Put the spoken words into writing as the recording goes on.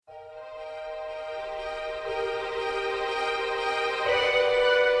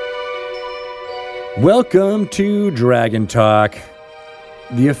Welcome to Dragon Talk,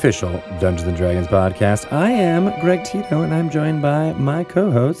 the official Dungeons & Dragons podcast. I am Greg Tito, and I'm joined by my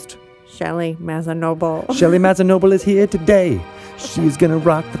co-host, Shelly Mazzanoble. Shelly Mazzanoble is here today. She's going to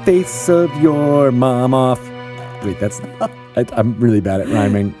rock the face of your mom off. Wait, I'm really bad at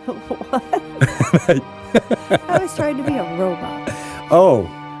rhyming. What? I was trying to be a robot. Oh,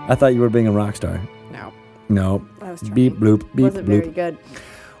 I thought you were being a rock star. No. I was trying. Beep, bloop, beep, Wasn't bloop. very good.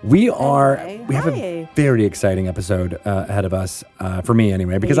 We have Hi. a very exciting episode ahead of us, for me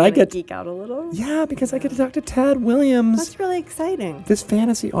anyway, because Are you I gonna get... geek out a little. Yeah, because I get to talk to Tad Williams. That's really exciting. This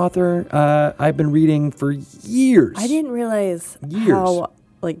fantasy author I've been reading for years. I didn't realize Years.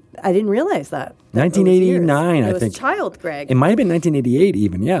 I didn't realize that. 1989, it was I think. child Greg. It might have been 1988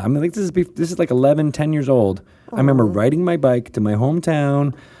 even, yeah. I mean, like this is like 11, 10 years old. I remember riding my bike to my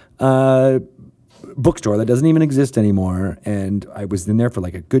hometown bookstore that doesn't even exist anymore, and I was in there for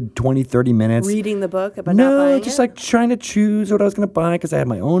like a good 20, 30 minutes. Reading the book, but not buying just it? like trying to choose what I was going to buy because I had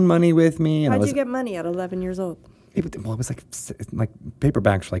my own money with me. And How'd you get money at 11 years old? It was like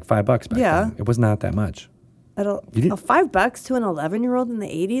paperbacks for like $5 back then. It was not that much. $5 to an 11-year-old in the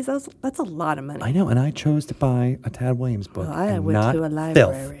 80s? That's a lot of money. I know, and I chose to buy a Tad Williams book. Well, I and went not to a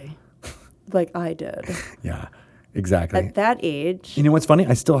filth. library like I did. Yeah, exactly. At that age. You know what's funny?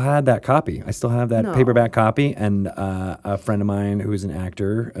 I still had that copy. I still have that No. paperback copy. And a friend of mine who's an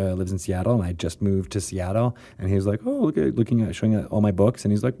actor lives in Seattle, and I just moved to Seattle. And he was like, "Oh, showing all my books."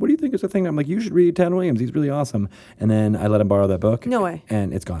 And he's like, "What do you think is the thing?" I'm like, "You should read Tad Williams. He's really awesome." And then I let him borrow that book. No way.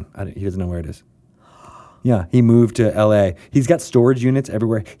 And it's gone. He doesn't know where it is. Yeah, he moved to L.A. He's got storage units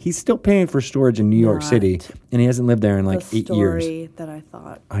everywhere. He's still paying for storage in New York City, and he hasn't lived there in like 8 years. The story that I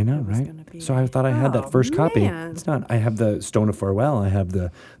thought I know, it was right? gonna be. So I thought I had that first copy. Man. It's not. I have the Stone of Farewell. I have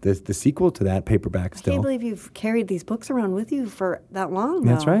the sequel to that paperback I still. can't believe you've carried these books around with you for that long.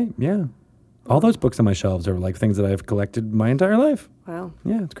 That's now. right. Yeah. All those books on my shelves are like things that I've collected my entire life. Wow.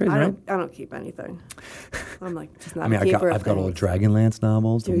 Yeah, it's crazy, I right? don't keep anything. I'm like just not. I mean, a keeper I've of got all things. Dragonlance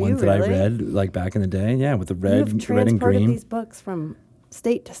novels, the Do you ones that I really? read like back in the day. Yeah, with the You've red and transported green. these books from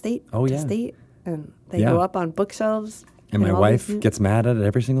state to state Oh, to yeah. state, and they Yeah. go up on bookshelves. And my all wife these new- gets mad at it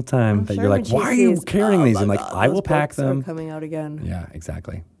every single time I'm that sure you're when like, she "Why are you sees, carrying "Oh these?" my I'm like, God, "I will those pack books are them." coming out again. Yeah,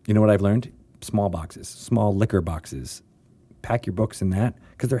 exactly. You know what I've learned? Small boxes, small liquor boxes. Pack your books in that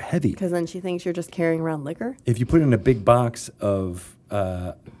because they're heavy. Because then she thinks you're just carrying around liquor. If you put in a big box of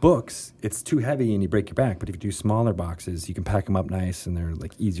books, it's too heavy and you break your back. But if you do smaller boxes, you can pack them up nice and they're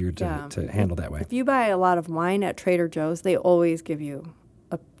like easier to handle that way. If you buy a lot of wine at Trader Joe's, they always give you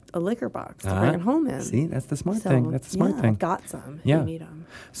a liquor box to bring it home in. See, that's the smart thing. That's the smart thing. I've got some. Yeah. You need them.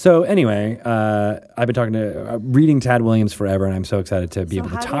 So anyway, I've been reading Tad Williams forever, and I'm so excited to be able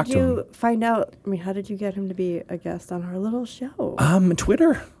to talk to him. How did you find out? I mean, how did you get him to be a guest on our little show?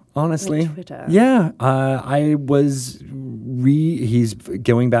 Twitter. Honestly, Twitter. Yeah, I was he's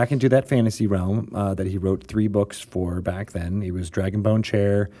going back into that fantasy realm that he wrote 3 books for back then. He was Dragonbone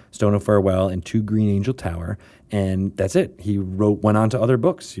Chair, Stone of Farewell, and 2 Green Angel Tower, and that's it. He went on to other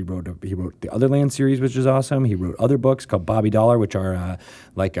books. He wrote the Otherland series, which is awesome. He wrote other books called Bobby Dollar, which are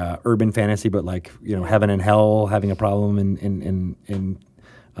like urban fantasy, but like heaven and hell having a problem in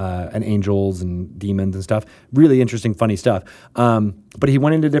and angels and demons and stuff. Really interesting, funny stuff. But he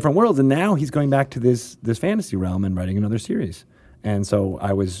went into different worlds, and now he's going back to this fantasy realm and writing another series. And so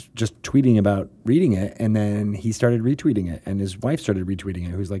I was just tweeting about reading it, and then he started retweeting it, and his wife started retweeting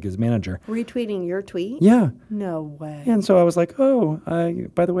it, who's like his manager. Retweeting your tweet? Yeah. No way. And so I was like,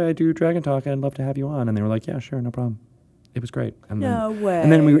 by the way, I do Dragon Talk. I'd love to have you on. And they were like, yeah, sure, no problem. It was great. And No way. And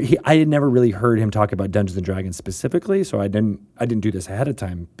then I had never really heard him talk about Dungeons and Dragons specifically, so I didn't do this ahead of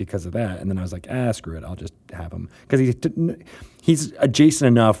time because of that. And then I was like, screw it, I'll just have him because he's adjacent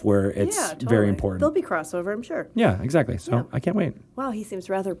enough where it's totally. very important. There'll be crossover, I'm sure. Yeah, exactly. So Yeah. I can't wait. Wow, he seems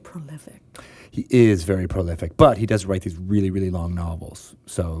rather prolific. He is very prolific, but he does write these really, really long novels.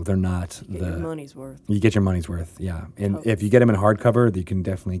 So they're not Get your money's worth. You get your money's worth, yeah. And if you get them in hardcover, you can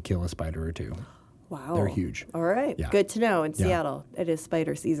definitely kill a spider or two. Wow. They're huge. All right. Yeah. Good to know. In Yeah. Seattle, it is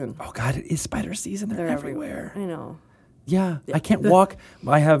spider season. Oh, God, it is spider season. They're everywhere. I know. Yeah, I can't walk.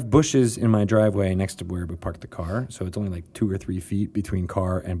 I have bushes in my driveway next to where we park the car, so it's only like 2 or 3 feet between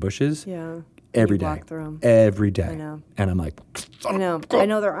car and bushes. Yeah. Every You day. walk through 'em. Every day. I know. And I'm like, I know. I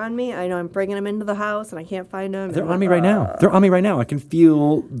know they're on me. I know I'm bringing them into the house, and I can't find them. they're on me right now. They're on me right now. I can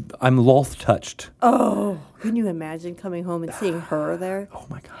feel I'm loth touched. Oh, can you imagine coming home and seeing her there? Oh,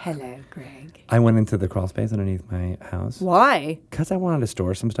 my God. Hello, Greg. I went into the crawl space underneath my house Why? because I wanted to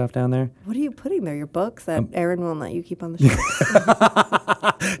store some stuff down there. What are you putting there? Your books that Aaron won't let you keep on the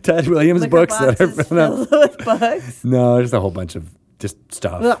shelf? Ted Williams Liquor books that are boxes filled with books. No, just a whole bunch of just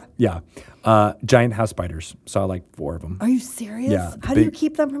stuff. Ugh. Yeah. Giant house spiders. Saw like 4 of them. Are you serious? Yeah, How do you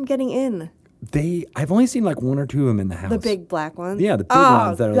keep them from getting in? I've only seen like 1 or 2 of them in the house. The big black ones? Yeah, the big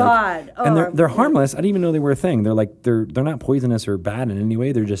ones that are God. like, and they're harmless. I didn't even know they were a thing. They're like they're not poisonous or bad in any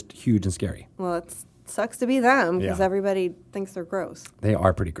way. They're just huge and scary. Well, it sucks to be them because Yeah. everybody thinks they're gross. They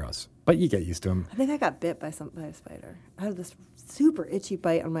are pretty gross, but you get used to them. I think I got bit by a spider. I had this super itchy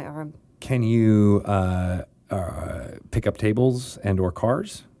bite on my arm. Can you pick up tables and or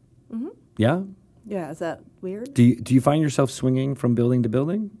cars? Mm-hmm. Yeah. Yeah, is that weird? Do you find yourself swinging from building to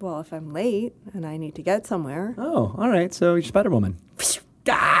building? Well, if I'm late and I need to get somewhere. Oh, all right. So you're Spider Woman.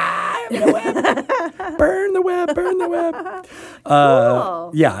 The web. Burn the web. Burn the web.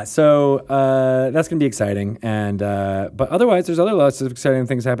 Cool. Yeah. So that's gonna be exciting, and but otherwise, there's other lots of exciting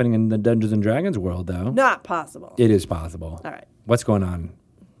things happening in the Dungeons and Dragons world, though. Not possible. It is possible. All right. What's going on?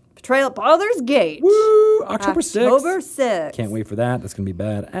 Betrayal at Baldur's Gate. Woo! October 6th. October 6th. Can't wait for that. That's gonna be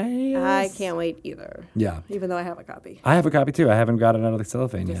bad. I can't wait either. Yeah. Even though I have a copy. I have a copy too. I haven't got it out of the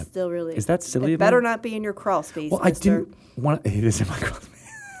cellophane It's yet. still really. Is that silly? It of better me? not be in your crawl space. Well, mister. I didn't want. It is in my crawl space.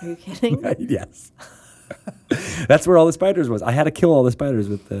 Are you kidding? Yes. That's where all the spiders was. I had to kill all the spiders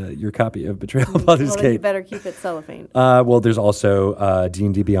with your copy of Betrayal of Baldur's Well, then you Gate. better keep it cellophane. Well, there's also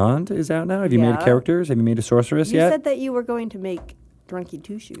D&D Beyond is out now. Have you made Yeah. characters? Have you made a sorceress You yet? said that you were going to make Drunky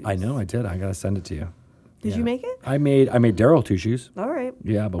Two Shoes. I know I did. I gotta send it to you. Did you make it? I made Daryl 2 shoes. All right.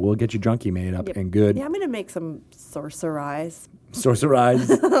 Yeah, but we'll get you Drunky made up Yep. and good. Yeah, I'm going to make some sorcerized. Sorcerized.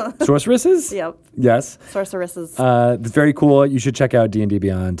 Sorceresses? Yep. Yes. Sorceresses. It's very cool. You should check out D&D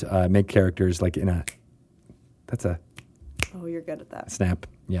Beyond. Make characters like in a... That's a Oh, you're good at that. snap.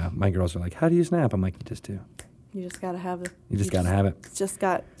 Yeah, my girls are like, how do you snap? I'm like, you just do. You just got to have it. You just got to have it. It's just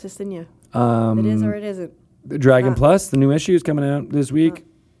in you. It is or it isn't. The Dragon not. Plus, the new issue is coming out this week.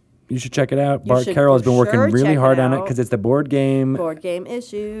 You should check it out. You Bart should Carroll has for been working sure really check hard it on it out. because it's the board game. Board game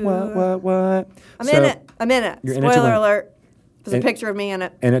issue. What? I'm So, in it. I'm in it. You're in it to Spoiler win. alert. There's In- a picture of me in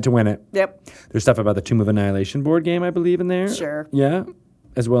it. In it to win it. Yep. There's stuff about the Tomb of Annihilation board game, I believe, in there. Sure. Yeah.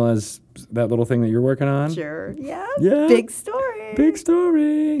 As well as that little thing that you're working on. Sure. Yeah. Yeah. Big story. Big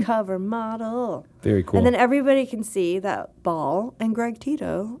story. Cover model. Very cool. And then everybody can see that Ball and Greg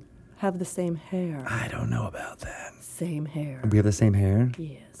Tito have the same hair. I don't know about that. Same hair. We have the same hair?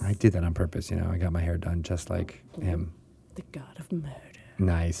 Yes. I did that on purpose. I got my hair done just like him. The god of murder.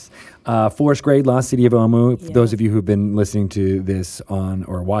 Nice. Forest Grade, Lost City of Omu. For Yeah. those of you who've been listening to this on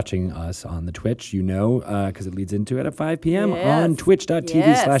or watching us on the Twitch, because it leads into it at 5 p.m. Yes. on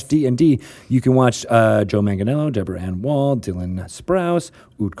twitch.tv/D&D. You can watch Joe Manganello, Deborah Ann Wall, Dylan Sprouse,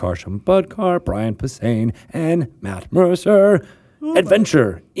 Utkarsham Budkar, Brian Posehn, and Matt Mercer.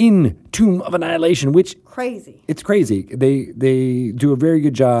 Adventure in Tomb of Annihilation, which Crazy. it's crazy. They do a very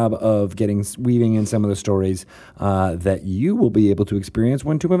good job of weaving in some of the stories that you will be able to experience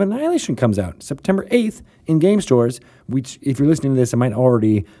when Tomb of Annihilation comes out September 8th in game stores. Which, if you're listening to this, it might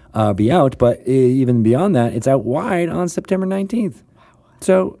already be out. But even beyond that, it's out wide on September 19th.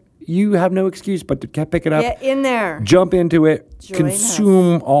 So you have no excuse but to pick it up. Get in there. Jump into it, Join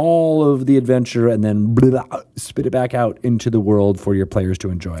consume all of the adventure, and then spit it back out into the world for your players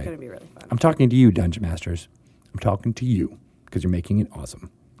to enjoy. It's going to be really fun. I'm talking to you, Dungeon Masters. I'm talking to you because you're making it awesome.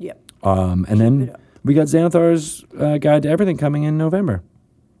 Yep. And then we got Xanathar's Guide to Everything coming in November.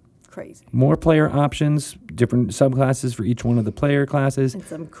 Crazy. More player options, different subclasses for each one of the player classes. And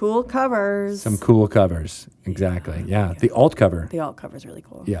some cool covers. Some cool covers. Exactly. Yeah. The alt cover. The alt cover's really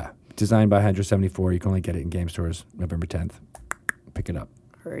cool. Yeah. Designed by Hydra 74. You can only get it in game stores November 10th. Pick it up.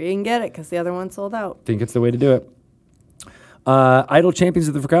 Hurry and get it because the other one sold out. Think it's the way to do it. Idle Champions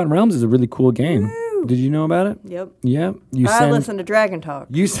of the Forgotten Realms is a really cool game. Woo! Did you know about it? Yep. Yeah. I listen to Dragon Talk.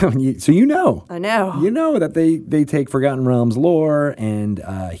 So you know. I know. You know that they take Forgotten Realms lore and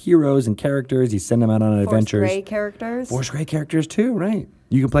heroes and characters. You send them out on adventures. Force Grey characters. Force Grey characters too, right?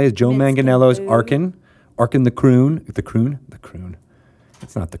 You can play as Joe Minsky Manganello's Boo. Arkin the Croon. The Croon.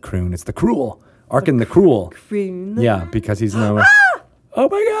 It's not the Croon, it's the Cruel. Arkin the Cruel. Croon. Yeah, because he's no. Oh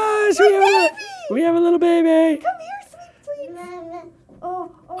my gosh, we have a little baby. Come here, sweet.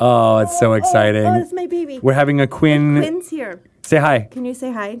 Oh, it's so exciting. Oh, that's my baby. We're having a Quinn. Quinn's here. Say hi. Can you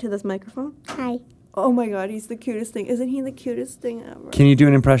say hi to this microphone? Hi. Oh my God, he's the cutest thing. Isn't he the cutest thing ever? Can you do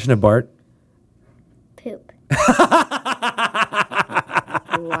an impression of Bart? Poop.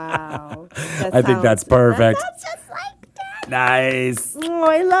 Wow. I think that's perfect. That's just like that. Nice. Oh,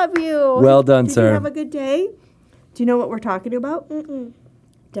 I love you. Well done, Did sir. you have a good day? Do you know what we're talking about? Mm-mm.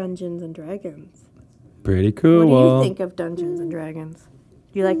 Dungeons and Dragons. Pretty cool. What do you think of Dungeons and Dragons?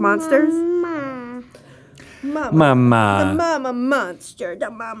 Do you like monsters? Ma. Mama. Mama. The mama monster. The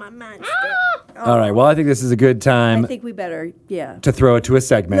mama monster. All right. Well, I think this is a good time I think we better, to throw it to a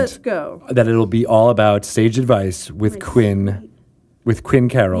segment. Let's go. That it'll be all about sage advice with Quinn, with Quinn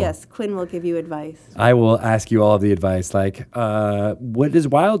Carroll. Yes, Quinn will give you advice. I will ask you all of the advice, like, what is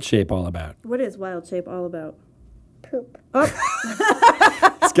Wild Shape all about? What is Wild Shape all about? Poop.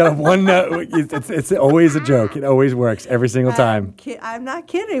 It's got a one note. It's always a joke. It always works every single time. I'm not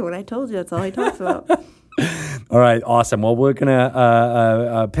kidding when I told you that's all he talks about. All right, awesome. Well, we're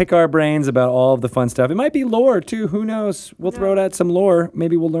gonna pick our brains about all of the fun stuff. It might be lore too. Who knows? We'll throw out some lore.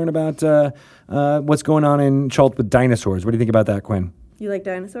 Maybe we'll learn about what's going on in Chult with dinosaurs. What do you think about that, Quinn? You like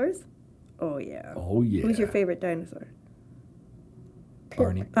dinosaurs? Oh, yeah. Oh yeah. Who's your favorite dinosaur?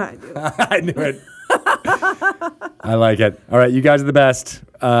 Barney? I do. I knew it. I like it. All right, you guys are the best.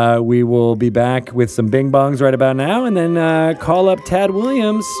 We will be back with some bing bongs right about now, and then call up Tad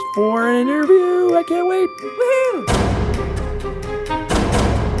Williams for an interview. I can't wait. Woohoo!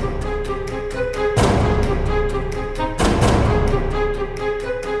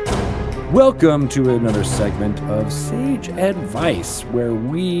 Welcome to another segment of Sage Advice, where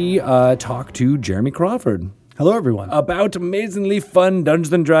we talk to Jeremy Crawford. Hello, everyone. About amazingly fun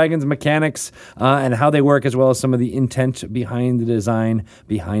Dungeons & Dragons mechanics and how they work, as well as some of the intent behind the design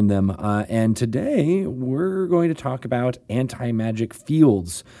behind them. And today, we're going to talk about anti-magic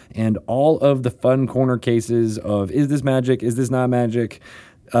fields and all of the fun corner cases of, is this magic, is this not magic?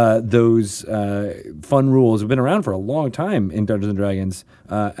 Those fun rules have been around for a long time in Dungeons & Dragons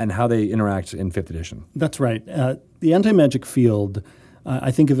and how they interact in 5th edition. That's right. The anti-magic field,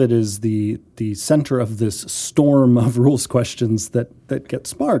 I think of it as the center of this storm of rules questions that get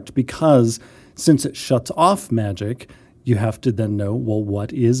sparked, because since it shuts off magic, you have to then know, well,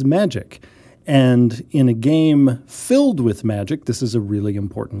 what is magic? And in a game filled with magic, this is a really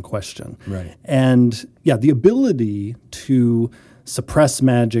important question. Right. And yeah, the ability to suppress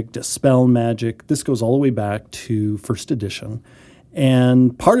magic, dispel magic, this goes all the way back to 1st edition.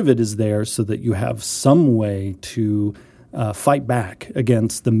 And part of it is there so that you have some way to fight back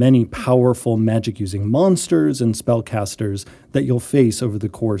against the many powerful magic-using monsters and spellcasters that you'll face over the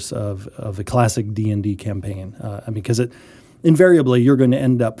course of a classic D&D campaign. Because invariably you're going to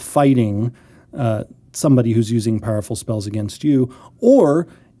end up fighting somebody who's using powerful spells against you, or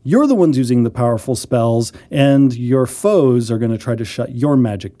you're the ones using the powerful spells, and your foes are going to try to shut your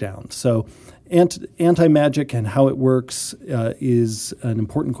magic down. So anti-magic and how it works is an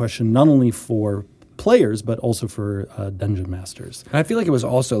important question, not only for players, but also for dungeon masters. And I feel like it was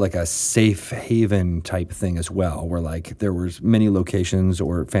also like a safe haven type thing as well, where like there was many locations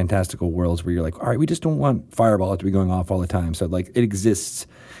or fantastical worlds where you're like, all right, we just don't want fireball to be going off all the time. So like it exists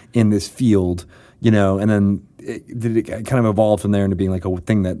in this field, and then it kind of evolved from there into being like a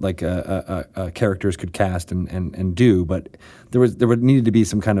thing that like characters could cast and do. But there needed to be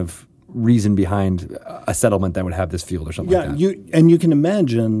some kind of reason behind a settlement that would have this field or something like that. You can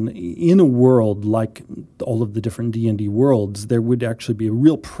imagine in a world like all of the different D&D worlds, there would actually be a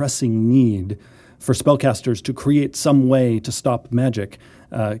real pressing need for spellcasters to create some way to stop magic,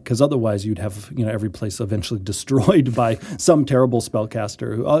 because otherwise you'd have every place eventually destroyed by some terrible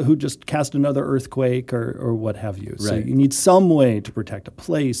spellcaster who just cast another earthquake or what have you. Right. So you need some way to protect a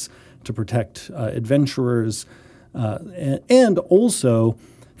place, to protect adventurers, and also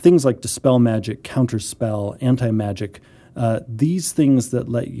things like dispel magic, counterspell, anti-magic, these things that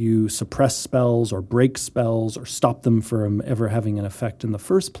let you suppress spells or break spells or stop them from ever having an effect in the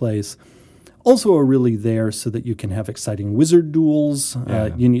first place, also are really there so that you can have exciting wizard duels.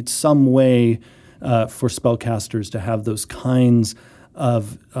 You need some way for spellcasters to have those kinds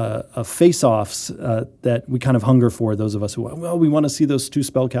of face-offs that we kind of hunger for, those of us who, we want to see those two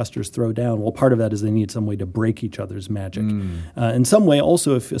spellcasters throw down. Well, part of that is they need some way to break each other's magic. In some way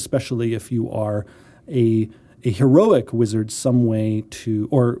also, especially if you are a heroic wizard, some way to,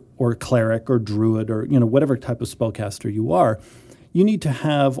 or cleric or druid or whatever type of spellcaster you are, you need to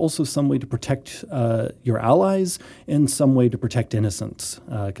have also some way to protect your allies and some way to protect innocents,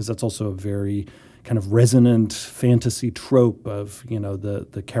 because that's also a very kind of resonant fantasy trope of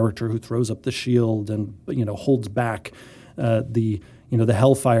the character who throws up the shield and holds back the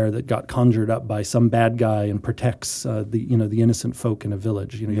hellfire that got conjured up by some bad guy and protects the innocent folk in a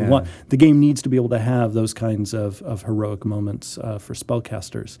village. The game needs to be able to have those kinds of heroic moments for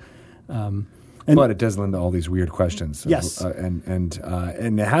spellcasters. But it does lend to all these weird questions. Yes, and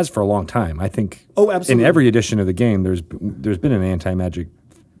it has for a long time. I think. Oh, absolutely. In every edition of the game, there's been an anti-magic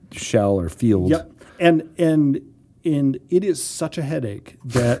shell or field. Yep. And it is such a headache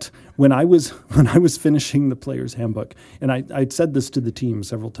that when I was finishing the player's handbook, and I'd said this to the team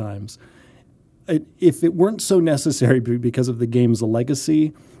several times, if it weren't so necessary because of the game's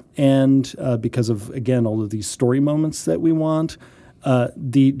legacy and because of, again, all of these story moments that we want,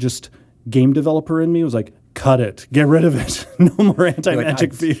 the just game developer in me was like, cut it. Get rid of it. No more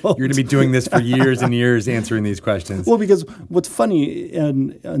anti-magic field. You're going to be doing this for years and years, answering these questions. Well, because what's funny,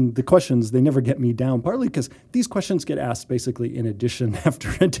 and the questions, they never get me down, partly because these questions get asked basically in edition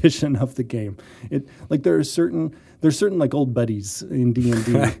after edition of the game. There's certain like old buddies in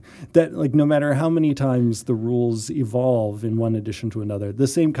D&D that, like, no matter how many times the rules evolve in one edition to another, the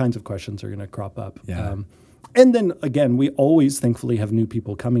same kinds of questions are going to crop up. Yeah. And then, again, we always thankfully have new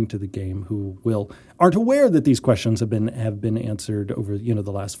people coming to the game who aren't aware that these questions have been answered over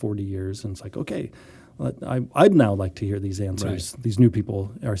the last 40 years. And it's like, okay, I'd now like to hear these answers. Right. These new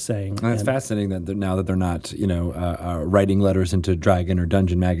people are saying. And it's fascinating that now that they're not writing letters into Dragon or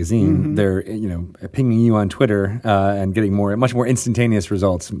Dungeon magazine, they're pinging you on Twitter and getting much more instantaneous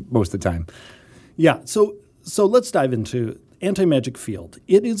results most of the time. Yeah. So let's dive into Anti-Magic Field.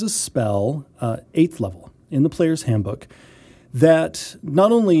 It is a spell, 8th level, in the player's handbook that not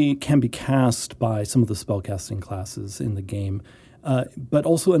only can be cast by some of the spellcasting classes in the game, but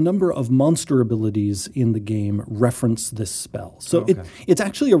also a number of monster abilities in the game reference this spell. So it's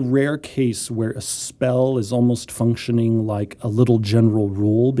actually a rare case where a spell is almost functioning like a little general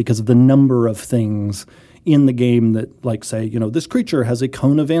rule because of the number of things in the game that, like, say, this creature has a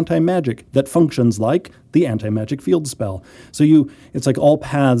cone of anti-magic that functions like the anti-magic field spell. So it's like all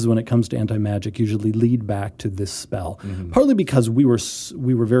paths when it comes to anti-magic usually lead back to this spell. Partly because we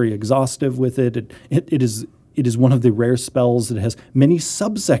were very exhaustive with it. It is one of the rare spells that has many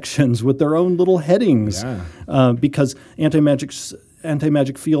subsections with their own little headings. Yeah. Because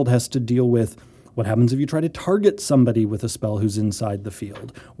anti-magic field has to deal with what happens if you try to target somebody with a spell who's inside the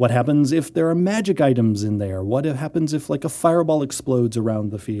field? What happens if there are magic items in there? What happens if, like, a fireball explodes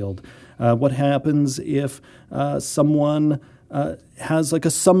around the field? What happens if someone has, like, a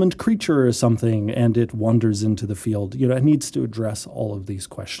summoned creature or something and it wanders into the field? It needs to address all of these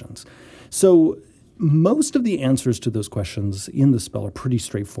questions. So most of the answers to those questions in the spell are pretty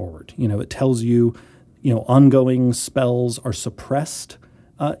straightforward. It tells you, ongoing spells are suppressed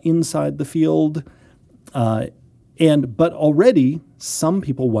inside the field. But already some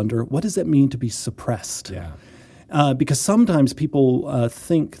people wonder, what does that mean to be suppressed? Yeah. Because sometimes people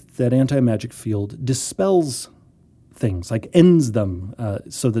think that anti-magic field dispels things, like ends them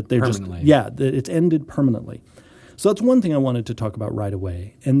so that they're that it's ended permanently. So that's one thing I wanted to talk about right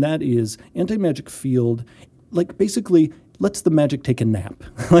away, and that is anti-magic field, like, basically lets the magic take a nap.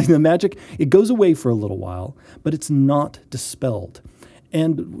 Like, the magic, it goes away for a little while, but it's not dispelled.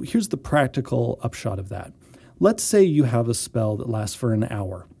 And here's the practical upshot of that. Let's say you have a spell that lasts for an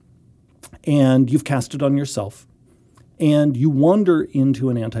hour, and you've cast it on yourself, and you wander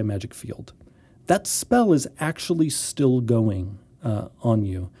into an anti-magic field. That spell is actually still going on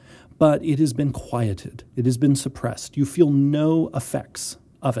you, but it has been quieted. It has been suppressed. You feel no effects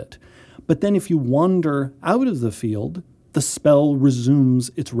of it. But then if you wander out of the field, the spell resumes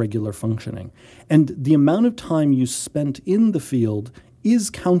its regular functioning. And the amount of time you spent in the field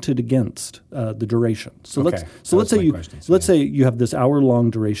is counted against the duration. So let's say you have this hour-long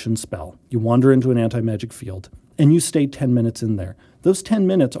duration spell. You wander into an anti-magic field, and you stay 10 minutes in there. Those 10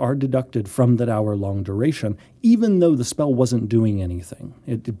 minutes are deducted from that hour-long duration, even though the spell wasn't doing anything.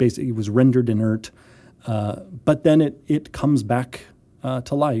 It basically was rendered inert, but then it comes back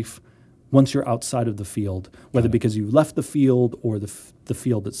to life once you're outside of the field, whether because you left the field or the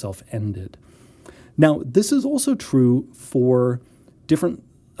field itself ended. Now, this is also true for different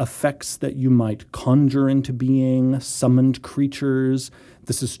effects that you might conjure into being, summoned creatures.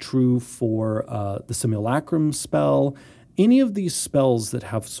 This is true for the Simulacrum spell. Any of these spells that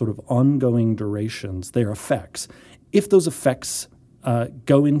have sort of ongoing durations, their effects, if those effects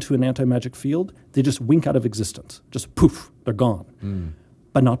go into an anti-magic field, they just wink out of existence. Just poof, they're gone.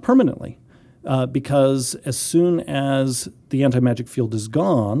 But not permanently, because as soon as the anti-magic field is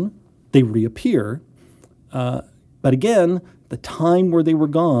gone, they reappear. But again, the time where they were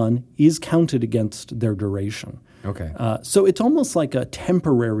gone is counted against their duration. Okay. So it's almost like a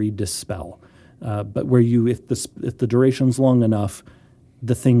temporary dispel, but where if the duration's long enough,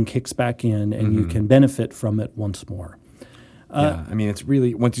 the thing kicks back in and you can benefit from it once more. Yeah, I mean, it's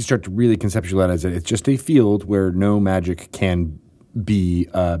really, once you start to really conceptualize it, it's just a field where no magic can be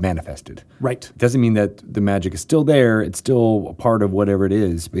manifested. Right. It doesn't mean that the magic is still there. It's still a part of whatever it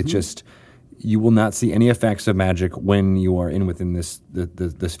is. It's just, you will not see any effects of magic when you are within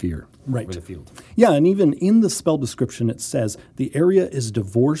the sphere. Right. Or the field. Yeah, and even in the spell description it says, the area is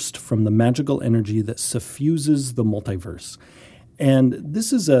divorced from the magical energy that suffuses the multiverse. And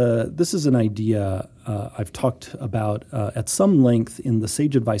this is an idea I've talked about at some length in the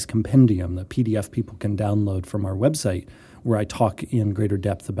Sage Advice Compendium, the PDF people can download from our website, where I talk in greater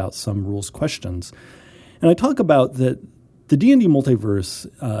depth about some rules questions. And I talk about that the D&D multiverse,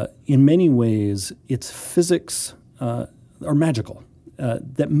 in many ways, its physics are magical.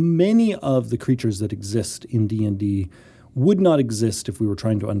 That many of the creatures that exist in D&D would not exist if we were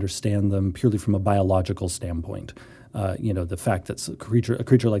trying to understand them purely from a biological standpoint. The fact that a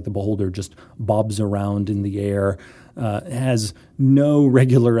creature like the Beholder just bobs around in the air, has no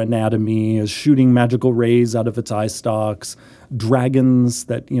regular anatomy, is shooting magical rays out of its eye stalks, dragons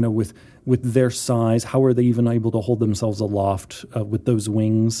that, with their size, how are they even able to hold themselves aloft with those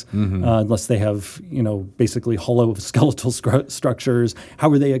wings, unless they have, basically hollow skeletal structures? How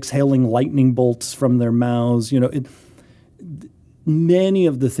are they exhaling lightning bolts from their mouths? Many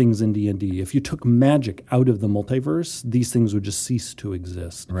of the things in D&D, if you took magic out of the multiverse, these things would just cease to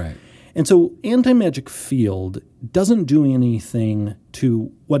exist. Right. And so Anti-Magic Field doesn't do anything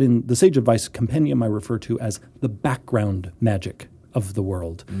to what in the Sage Advice Compendium I refer to as the background magic of the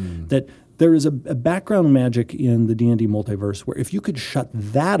world. That there is a background magic in the D&D multiverse where if you could shut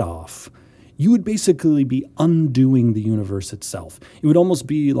that off, you would basically be undoing the universe itself. It would almost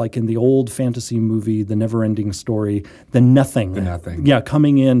be like in the old fantasy movie, The Never-Ending Story, The Nothing. Yeah,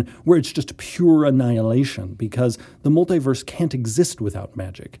 coming in where it's just pure annihilation because the multiverse can't exist without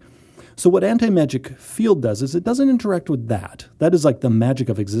magic. So what Anti-Magic Field does is it doesn't interact with that. That is like the magic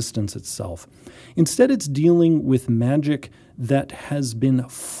of existence itself. Instead, it's dealing with magic that has been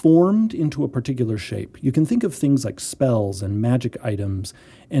formed into a particular shape. You can think of things like spells and magic items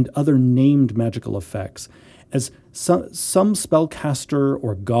and other named magical effects as some spellcaster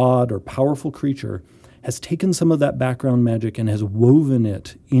or god or powerful creature has taken some of that background magic and has woven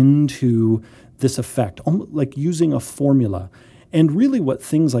it into this effect, almost like using a formula. And really what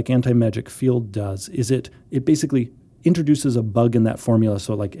things like Anti-Magic Field does is it basically introduces a bug in that formula.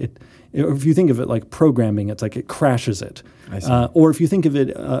 So like if you think of it like programming, it's like it crashes it. I see. Or if you think of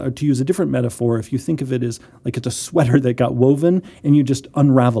it, to use a different metaphor, if you think of it as like it's a sweater that got woven and you just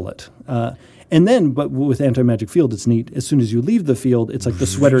unravel it. And then, but with Anti-Magic Field, it's neat. As soon as you leave the field, it's like the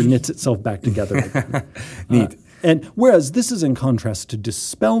sweater knits itself back together. Neat. And whereas this is in contrast to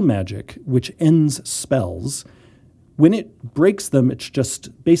Dispel Magic, which ends spells. When it breaks them, it's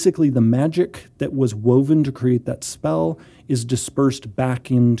just basically the magic that was woven to create that spell is dispersed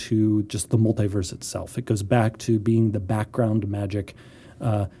back into just the multiverse itself. It goes back to being the background magic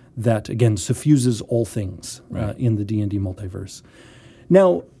that, again, suffuses all things in the D&D multiverse.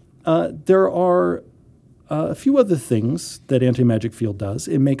 Now, there are a few other things that Anti-Magic Field does.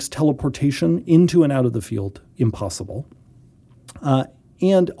 It makes teleportation into and out of the field impossible.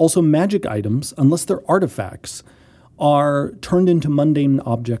 And also magic items, unless they're artifacts, are turned into mundane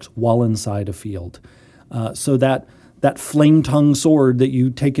objects while inside a field. So that flame tongue sword that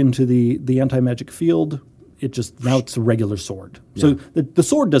you take into the Anti-Magic Field, now it's a regular sword. Yeah. So the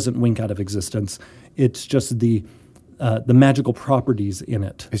sword doesn't wink out of existence. It's just the magical properties in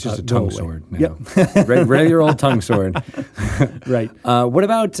it. It's just a tongue sword now. Yep. Regular old tongue sword. Right. What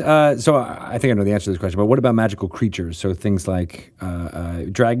about, so I think I know the answer to this question, but what about magical creatures? So things like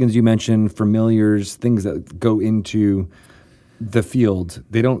dragons you mentioned, familiars, things that go into the field,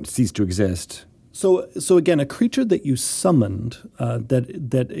 they don't cease to exist. So again, a creature that you summoned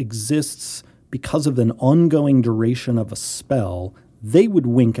that exists because of an ongoing duration of a spell, they would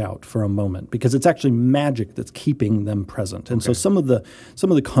wink out for a moment because it's actually magic that's keeping them present. And so some of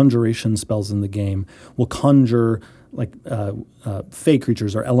the conjuration spells in the game will conjure like fey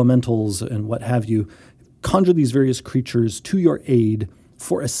creatures or elementals and what have you, conjure these various creatures to your aid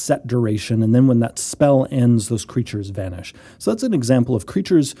for a set duration, and then when that spell ends, those creatures vanish. So that's an example of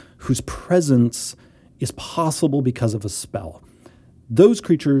creatures whose presence is possible because of a spell. Those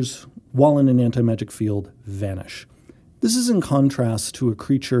creatures, while in an anti-magic field, vanish. This is in contrast to a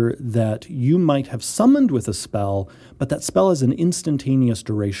creature that you might have summoned with a spell, but that spell has an instantaneous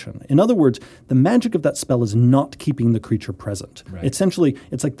duration. In other words, the magic of that spell is not keeping the creature present. Right. Essentially,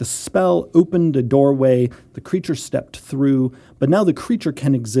 it's like the spell opened a doorway, the creature stepped through, but now the creature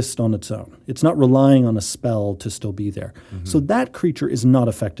can exist on its own. It's not relying on a spell to still be there. Mm-hmm. So that creature is not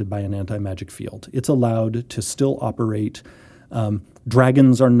affected by an anti-magic field. It's allowed to still operate.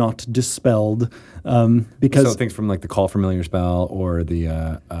 Dragons are not dispelled because... So things from like the Call Familiar spell or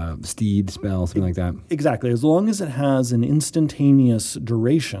the Steed spell, something like that? Exactly. As long as it has an instantaneous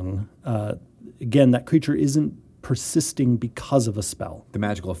duration, again, that creature isn't persisting because of a spell. The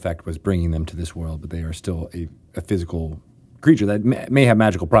magical effect was bringing them to this world, but they are still a physical creature that may have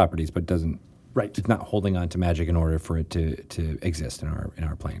magical properties but doesn't Right. It's not holding on to magic in order for it to exist in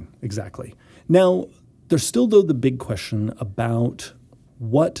our plane. Exactly. Now, there's still, though, the big question about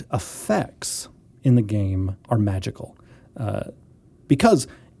what effects in the game are magical. Because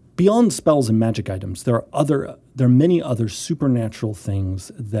beyond spells and magic items, there are many other supernatural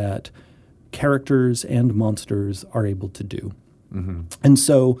things that characters and monsters are able to do. Mm-hmm. And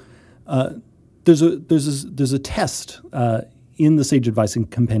so there's a test in the Sage Advising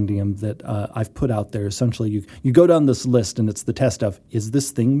Compendium that I've put out there. Essentially, you go down this list, and it's the test of, is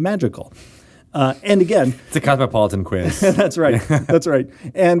this thing magical? And again, it's a cosmopolitan quiz. That's right. That's right.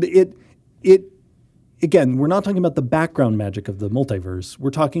 And it again, we're not talking about the background magic of the multiverse. We're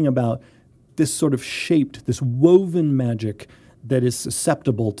talking about this sort of shaped, this woven magic that is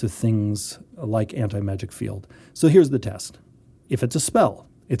susceptible to things like anti-magic field. So here's the test. If it's a spell,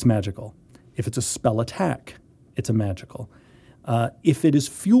 it's magical. If it's a spell attack, it's a magical. If it is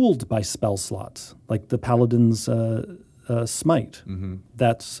fueled by spell slots, like the Paladin's Smite,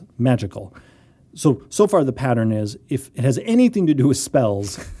 that's magical. So far the pattern is if it has anything to do with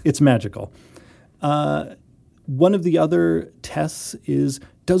spells, it's magical. One of the other tests is,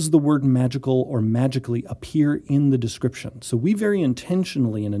 does the word magical or magically appear in the description? So we very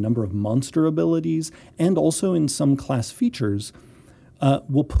intentionally, in a number of monster abilities and also in some class features,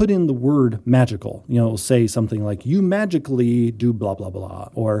 will put in the word magical. We'll say something like, you magically do blah, blah, blah,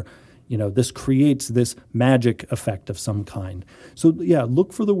 or this creates this magic effect of some kind. So yeah,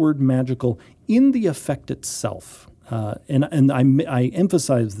 look for the word magical in the effect itself. And I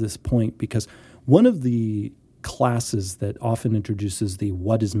emphasize this point because one of the classes that often introduces the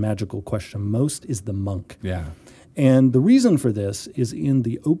what is magical question most is the monk. Yeah. And the reason for this is in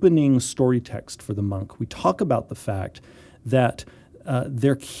the opening story text for the monk, we talk about the fact that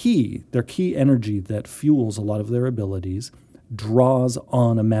their key energy that fuels a lot of their abilities draws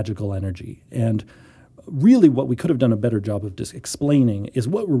on a magical energy. And really what we could have done a better job of just explaining is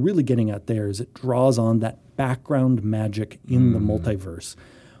what we're really getting at there is it draws on that background magic in the multiverse.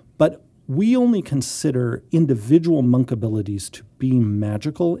 But we only consider individual monk abilities to be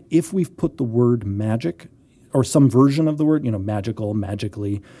magical if we've put the word magic or some version of the word, magical,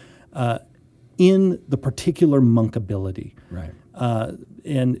 magically, in the particular monk ability. Right.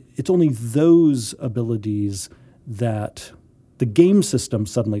 And it's only those abilities that the game system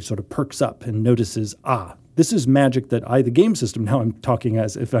suddenly sort of perks up and notices, this is magic that the game system, now I'm talking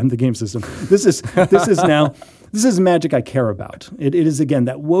as if I'm the game system, this is magic I care about. It is, again,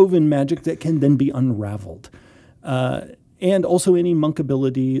 that woven magic that can then be unraveled. And also any monk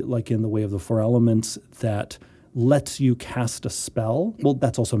ability, like in the Way of the Four Elements, that lets you cast a spell, well,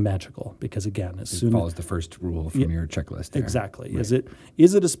 that's also magical because, again, as soon as... It follows the first rule from your checklist there. Exactly. Right.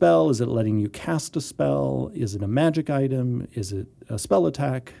 Is it a spell? Is it letting you cast a spell? Is it a magic item? Is it a spell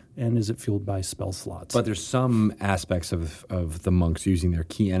attack? And is it fueled by spell slots? But there's some aspects of the monks using their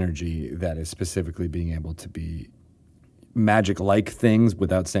key energy that is specifically being able to be magic-like things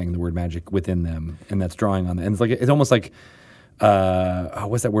without saying the word magic within them, and that's drawing on that. And it's almost like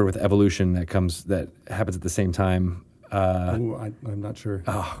what's that word with evolution that happens at the same time? I'm not sure.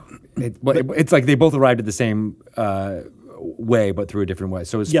 It's like they both arrived at the same way, but through a different way.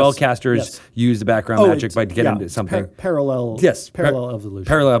 So spellcasters use the background magic by getting into something. Parallel evolution.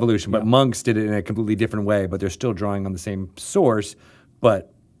 Parallel evolution, but monks did it in a completely different way, but they're still drawing on the same source,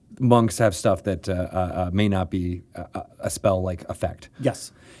 but monks have stuff that may not be a spell-like effect.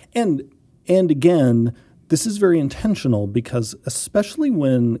 Yes. And again, this is very intentional because especially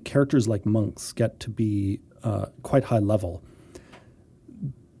when characters like monks get to be quite high level,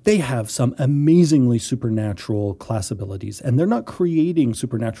 they have some amazingly supernatural class abilities. And they're not creating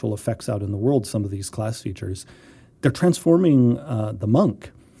supernatural effects out in the world, some of these class features. They're transforming the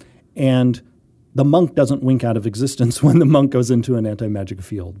monk. And the monk doesn't wink out of existence when the monk goes into an anti-magic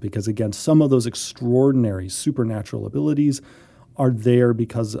field because, again, some of those extraordinary supernatural abilities are there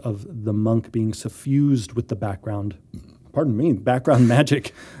because of the monk being suffused with the background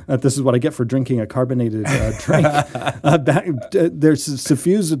magic. This is what I get for drinking a carbonated drink. They're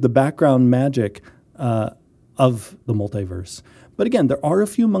suffused with the background magic of the multiverse. But again, there are a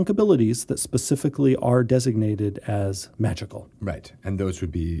few monk abilities that specifically are designated as magical. Right, and those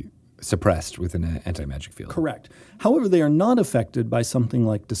would be suppressed within an anti-magic field. Correct. However, they are not affected by something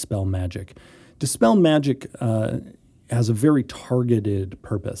like Dispel Magic. Dispel Magic has a very targeted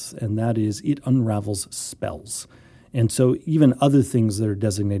purpose, and that is it unravels spells. And so even other things that are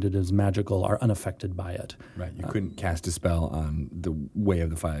designated as magical are unaffected by it. Right. You couldn't cast a spell on the Way of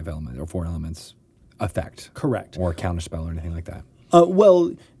the Five Elements or Four Elements effect. Correct. Or a counterspell or anything like that.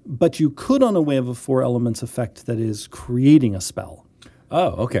 But you could on a Way of the Four Elements effect that is creating a spell.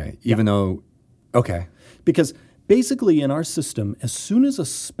 Oh, okay. Even though Okay. Because basically in our system, as soon as a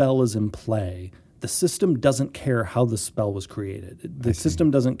spell is in play, the system doesn't care how the spell was created. The system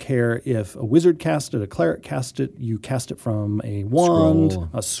doesn't care if a wizard cast it, a cleric cast it, you cast it from a wand,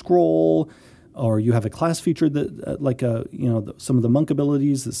 a scroll, or you have a class feature that, some of the monk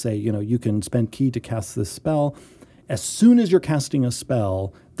abilities that say, you can spend key to cast this spell. As soon as you're casting a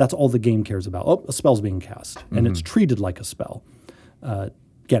spell, that's all the game cares about. Oh, a spell's being cast, and it's treated like a spell.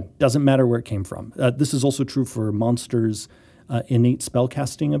 Again, doesn't matter where it came from. This is also true for monsters' innate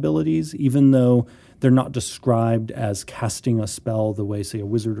spellcasting abilities, even though they're not described as casting a spell the way, say, a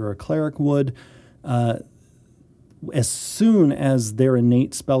wizard or a cleric would. As soon as their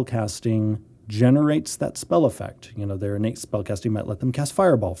innate spellcasting generates that spell effect, their innate spellcasting might let them cast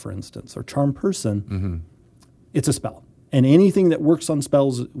Fireball, for instance, or Charm Person, it's a spell. And anything that works on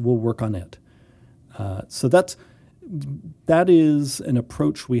spells will work on it. So that is an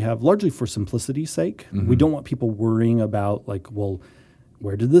approach we have largely for simplicity's sake. We don't want people worrying about,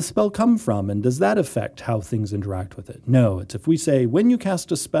 where did this spell come from? And does that affect how things interact with it? No, it's if we say, when you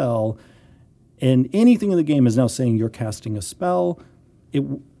cast a spell, and anything in the game is now saying you're casting a spell,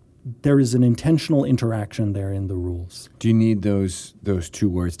 there is an intentional interaction there in the rules. Do you need those two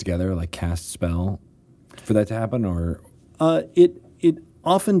words together, like cast spell, for that to happen, or? It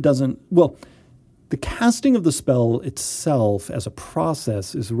often doesn't. Well, the casting of the spell itself as a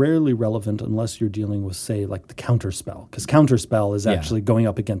process is rarely relevant unless you're dealing with, say, like the counterspell, because counterspell is actually going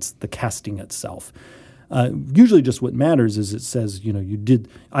up against the casting itself. Usually just what matters is it says, you did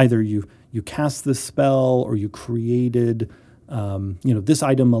either you cast this spell or you created, this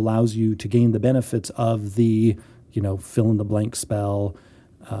item allows you to gain the benefits of the, fill in the blank spell.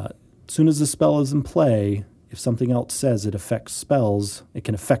 As soon as the spell is in play, if something else says it affects spells, it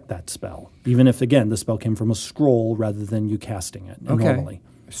can affect that spell, even if, again, the spell came from a scroll rather than you casting it normally.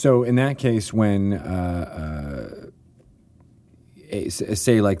 So in that case, when,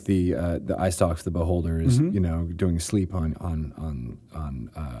 say like the eye stalks, the beholder is, doing sleep on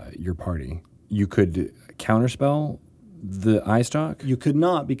your party, you could counterspell the eye stalk? You could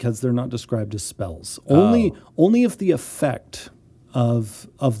not, because they're not described as spells. Only if the effect of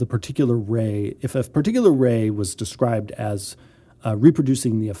the particular ray, if a particular ray was described as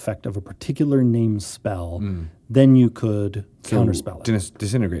reproducing the effect of a particular named spell, then you could counterspell it.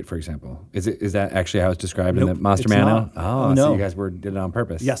 Disintegrate, for example. Is that actually how it's described in the Master it's Manual? not. Oh, no. So you guys did it on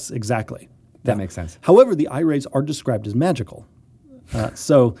purpose. Yes, exactly. That makes sense. However, the eye rays are described as magical.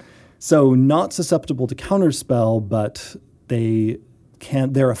 So not susceptible to counterspell, but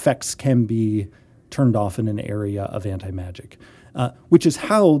their effects can be turned off in an area of anti-magic. Which is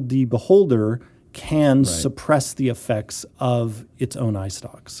how the beholder can suppress the effects of its own eye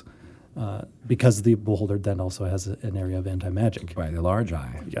stalks, because the beholder then also has an area of anti-magic. By the large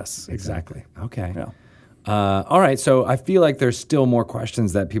eye. Yes, exactly. Okay. Yeah. All right, so I feel like there's still more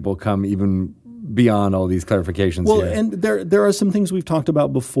questions that people come even beyond all these clarifications here. Well, and there are some things we've talked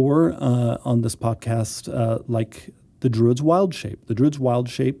about before on this podcast, like the Druid's Wild Shape. The Druid's Wild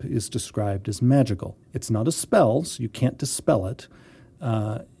Shape is described as magical. It's not a spell, so you can't dispel it.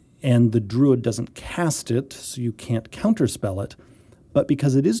 And the Druid doesn't cast it, so you can't counterspell it. But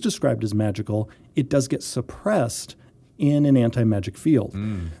because it is described as magical, it does get suppressed in an anti-magic field.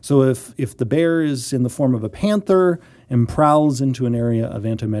 So if the bear is in the form of a panther and prowls into an area of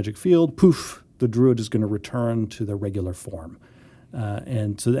anti-magic field, poof, the Druid is going to return to their regular form.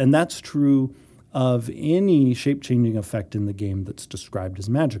 And that's true of any shape-changing effect in the game that's described as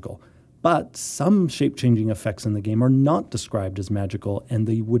magical. But some shape-changing effects in the game are not described as magical, and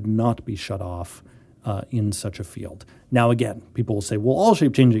they would not be shut off in such a field. Now, again, people will say, well, all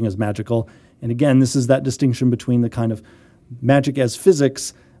shape-changing is magical. And again, this is that distinction between the kind of magic as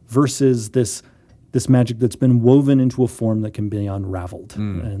physics versus this magic that's been woven into a form that can be unraveled.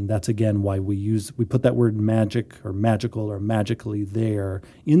 And that's, again, why we put that word magic or magical or magically there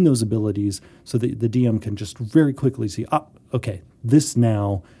in those abilities so that the DM can just very quickly see, okay, this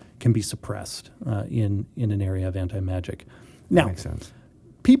now can be suppressed in an area of anti-magic. Now, that makes sense.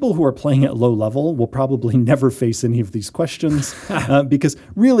 People who are playing at low level will probably never face any of these questions because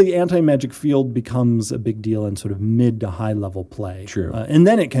really anti-magic field becomes a big deal in sort of mid to high level play. True. And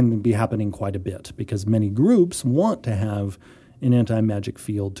then it can be happening quite a bit because many groups want to have an anti-magic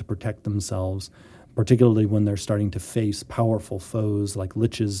field to protect themselves, particularly when they're starting to face powerful foes like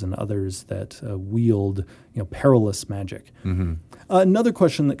liches and others that wield perilous magic. Another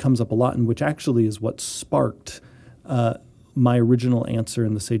question that comes up a lot, and which actually is what sparked my original answer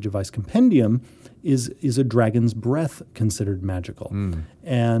in the Sage Advice Compendium, is a dragon's breath considered magical?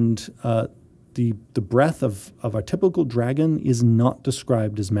 And the breath of a typical dragon is not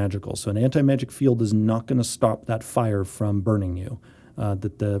described as magical. So an anti-magic field is not going to stop that fire from burning you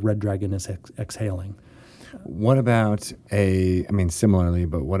that the red dragon is exhaling. What about similarly,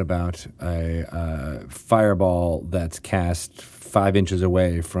 but what about a fireball that's cast 5 inches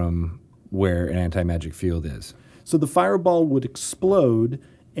away from where an anti-magic field is? So the fireball would explode,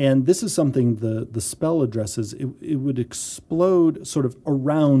 and this is something the spell addresses. It would explode sort of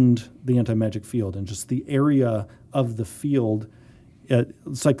around the anti-magic field, and just the area of the field,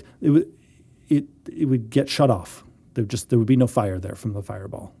 it's like it would get shut off. There would be no fire there from the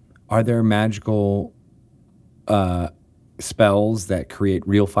fireball. Are there magical spells that create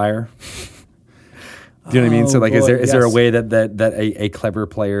real fire? Do you know what I mean? So, like, is there a way that a clever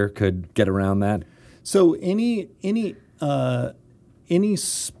player could get around that? So any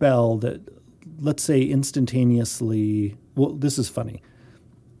spell that, let's say, instantaneously. Well, this is funny.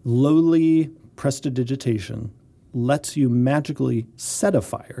 Lowly prestidigitation lets you magically set a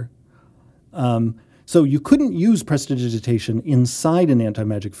fire. So you couldn't use prestidigitation inside an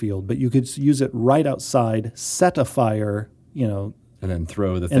anti-magic field, but you could use it right outside, set a fire, and then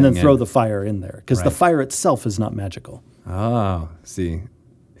throw the the fire in there, because the fire itself is not magical. Oh, see.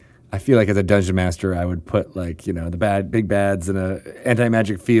 I feel like as a dungeon master, I would put the big bads in a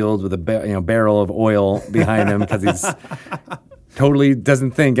anti-magic field with a barrel of oil behind him, because he's totally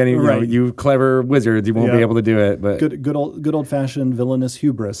doesn't think any. You clever wizards, you won't be able to do it. But good old fashioned villainous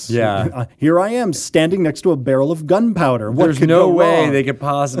hubris. Yeah, here I am standing next to a barrel of gunpowder. What There's could no go way wrong? they could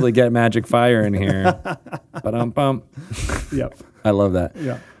possibly get magic fire in here. Ba-dum-bum. Yep. I love that.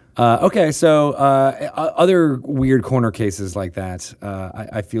 Yeah. Okay, so other weird corner cases like that,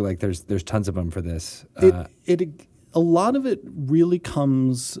 I feel like there's tons of them for this. A lot of it really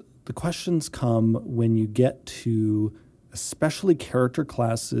comes. The questions come when you get to especially character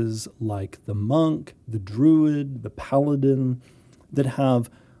classes like the monk, the druid, the paladin, that have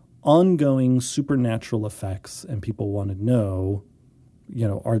ongoing supernatural effects, and people want to know,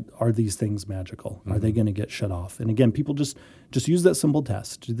 are these things magical? Mm-hmm. Are they going to get shut off? And again, people just use that simple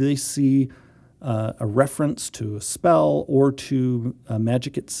test. Do they see a reference to a spell or to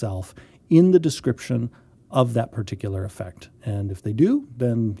magic itself in the description of that particular effect? And if they do,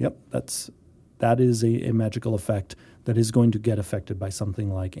 then that is a magical effect that is going to get affected by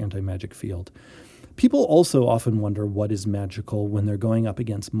something like anti-magic field. People also often wonder what is magical when they're going up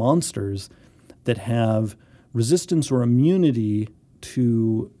against monsters that have resistance or immunity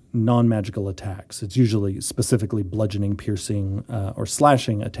to non-magical attacks. It's usually specifically bludgeoning, piercing, or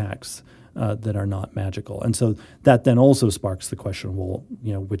slashing attacks that are not magical. And so that then also sparks the question, well,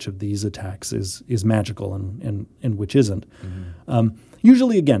 which of these attacks is magical and which isn't? Mm-hmm.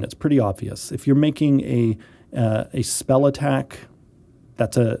 Usually, again, it's pretty obvious. If you're making a spell attack,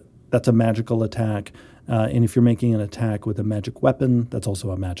 that's a magical attack. And if you're making an attack with a magic weapon, that's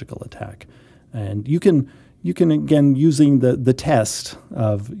also a magical attack. And you can again, using the test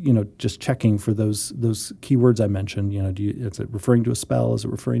of just checking for those keywords I mentioned. Is it referring to a spell? Is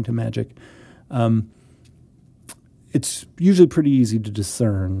it referring to magic? It's usually pretty easy to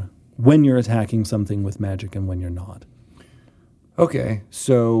discern when you're attacking something with magic and when you're not. Okay,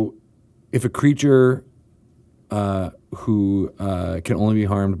 so if a creature who can only be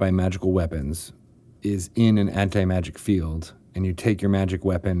harmed by magical weapons is in an anti-magic field, and you take your magic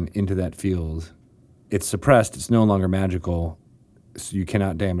weapon into that field, it's suppressed, it's no longer magical, so you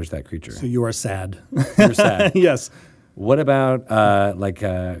cannot damage that creature. So you are sad. You're sad. Yes. What about,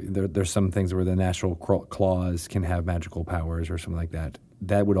 there's some things where the natural claws can have magical powers or something like that.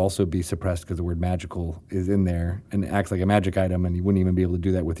 That would also be suppressed because the word magical is in there and acts like a magic item, and you wouldn't even be able to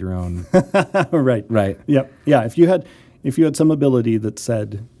do that with your own. Right. Right. Yep. Yeah. If you had some ability that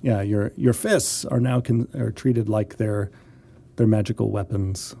said, your fists are now are treated like they're magical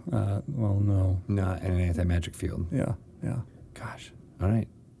weapons. Well, no. Not in an anti-magic field. Yeah. Yeah. Gosh. All right.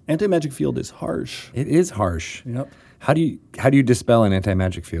 Anti-magic field is harsh. It is harsh. Yep. How do you dispel an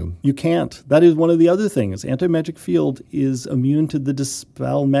anti-magic field? You can't. That is one of the other things. Anti-magic field is immune to the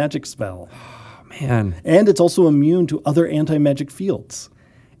dispel magic spell. Oh, man. And it's also immune to other anti-magic fields.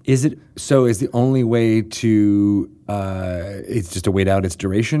 Is it so? Is the only way to it's just to wait out its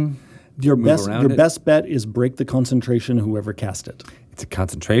duration? Your best bet is break the concentration of whoever cast it. It's a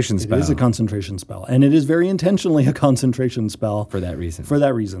concentration spell. It is a concentration spell, and it is very intentionally a concentration spell for that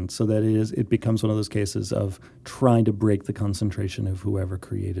reason. So that it becomes one of those cases of trying to break the concentration of whoever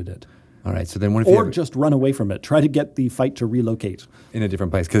created it. All right. So then, what if just run away from it? Try to get the fight to relocate in a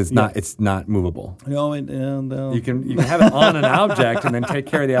different place because it's not movable. No. You can have it on an object and then take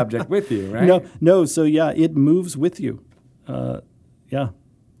care of the object with you, right? No. So it moves with you.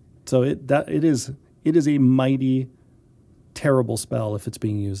 So it is a mighty terrible spell if it's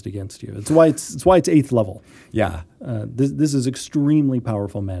being used against you. It's why it's 8th level. Yeah. This is extremely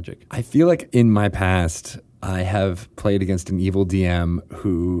powerful magic. I feel like in my past, I have played against an evil DM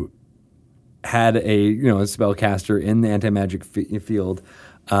who had a spellcaster in the anti-magic field,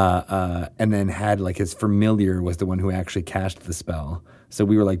 and then had like his familiar was the one who actually cast the spell. So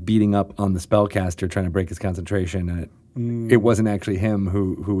we were like beating up on the spellcaster trying to break his concentration, and it wasn't actually him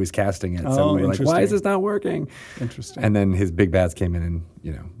who was casting it. So we were like, why is this not working? Interesting. And then his big bats came in and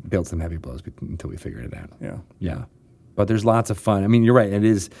dealt some heavy blows until we figured it out. Yeah. But there's lots of fun. I mean, you're right. It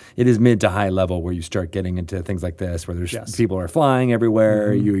is mid to high level where you start getting into things like this, where there's people are flying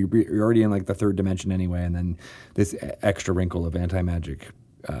everywhere. Mm-hmm. You're already in like the 3rd dimension anyway, and then this extra wrinkle of anti-magic.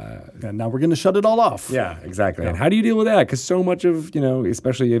 And now we're going to shut it all off. Yeah, exactly. Yeah. And how do you deal with that? Because so much of,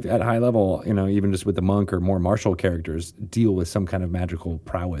 especially at high level, even just with the monk or more martial characters, deal with some kind of magical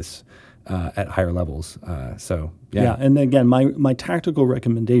prowess at higher levels. Yeah. And again, my tactical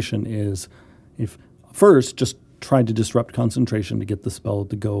recommendation is if first just try to disrupt concentration to get the spell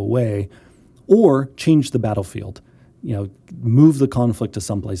to go away, or change the battlefield. Move the conflict to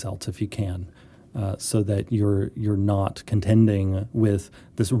someplace else if you can. So that you're not contending with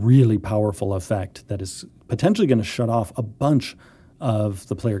this really powerful effect that is potentially going to shut off a bunch of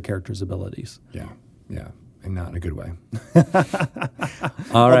the player character's abilities. Yeah, and not in a good way.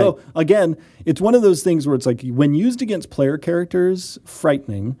 All right. Although, again, it's one of those things where it's like when used against player characters,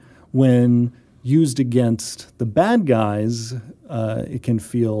 frightening. When used against the bad guys, it can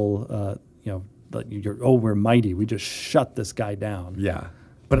feel, like we're mighty. We just shut this guy down. Yeah.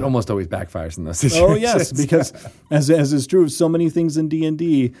 But it almost always backfires in those situations. Oh, yes, because as is true of so many things in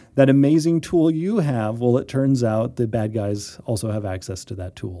D&D, that amazing tool you have, well, it turns out the bad guys also have access to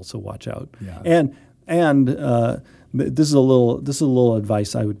that tool, so watch out. Yeah. And this is a little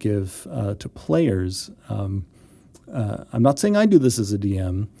advice I would give to players. I'm not saying I do this as a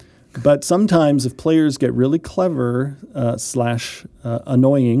DM, but sometimes if players get really clever /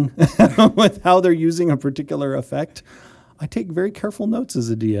 annoying with how they're using a particular effect, I take very careful notes as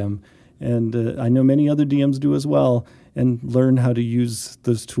a DM, and I know many other DMs do as well, and learn how to use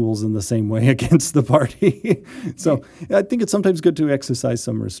those tools in the same way against the party. So I think it's sometimes good to exercise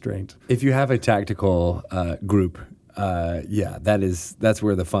some restraint. If you have a tactical group, that's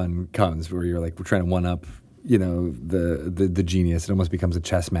where the fun comes, where you're like, we're trying to one-up the genius. It almost becomes a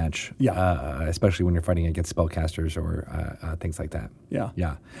chess match, especially when you're fighting against spellcasters or things like that.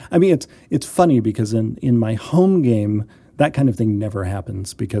 Yeah. I mean, it's funny because in my home game, that kind of thing never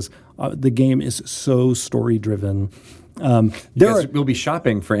happens because the game is so story-driven. We'll be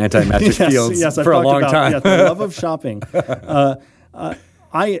shopping for anti-magic fields for a long time. The love of shopping. I,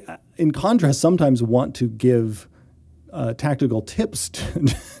 in contrast, sometimes want to give tactical tips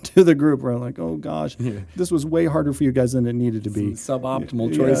to the group where I'm like, oh gosh, this was way harder for you guys than it needed to be. Some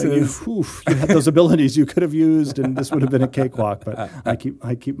suboptimal choices. You had those abilities you could have used, and this would have been a cakewalk. But I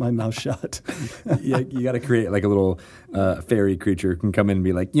keep my mouth shut. You got to create like a little fairy creature who can come in and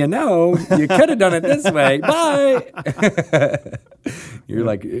be like, you could have done it this way. Bye. You're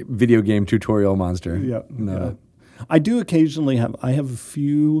like video game tutorial monster. Yeah. No. I do occasionally have a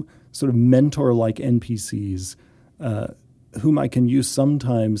few sort of mentor-like NPCs. Whom I can use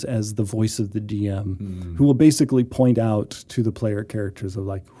sometimes as the voice of the DM, who will basically point out to the player characters of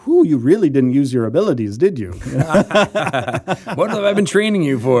like, you really didn't use your abilities, did you? What have I been training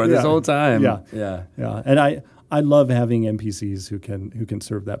you for this whole time? Yeah. And I love having NPCs who can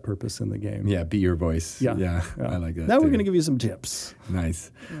serve that purpose in the game. Yeah, be your voice. Yeah. I like that. Now we're going to give you some tips.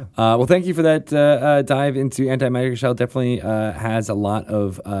 Nice. Yeah. Well, thank you for that dive into Anti-Magic Shell. Definitely has a lot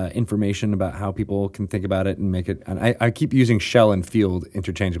of information about how people can think about it and make it. And I keep using shell and field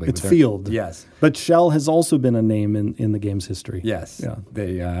interchangeably. It's field. Yes. But shell has also been a name in the game's history. Yes. Yeah.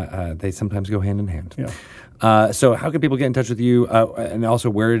 They sometimes go hand in hand. Yeah. So how can people get in touch with you? And also,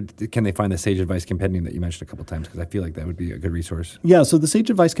 where can they find the Sage Advice Compendium that you mentioned a couple times? Because I feel like that would be a good resource. Yeah, so the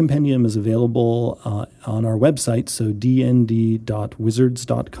Sage Advice Compendium is available on our website, so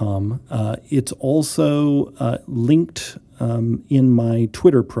dnd.wizards.com. It's also linked in my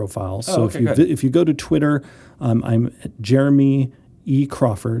Twitter profile. So if you go to Twitter, I'm at Jeremy E.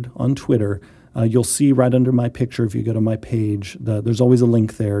 Crawford on Twitter. You'll see right under my picture, if you go to my page, there's always a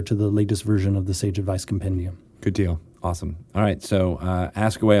link there to the latest version of the Sage Advice Compendium. Good deal. Awesome. All right. So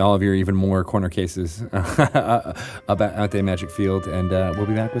ask away all of your even more corner cases about Anti-Magic Field, and we'll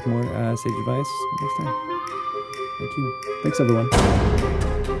be back with more Sage Advice next time. Thank you. Thanks, everyone.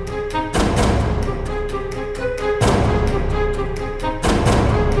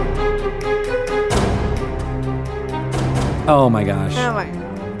 Oh, my gosh. Oh, my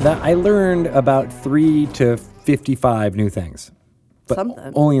God. that I learned about 3 to 55 new things. But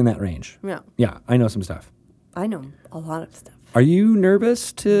Something. only in that range. Yeah. Yeah, I know some stuff. I know a lot of stuff. Are you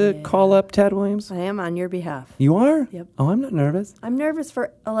nervous to call up Tad Williams? I am on your behalf. You are? Yep. Oh, I'm not nervous. I'm nervous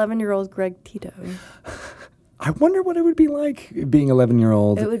for 11-year-old Greg Tito. I wonder what it would be like being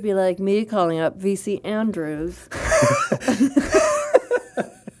 11-year-old. It would be like me calling up VC Andrews.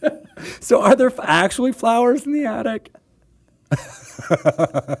 So are there actually flowers in the attic?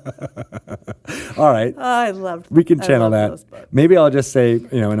 All right. I loved We can I channel loved that. those books. Maybe I'll just say,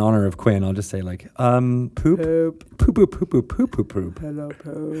 in honor of Quinn, I'll just say like, poop, Poop. poop, poop, poop, poop, poop, poop, poop. Hello,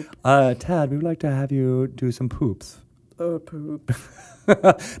 poop. Tad, we would like to have you do some poops. Oh, poop.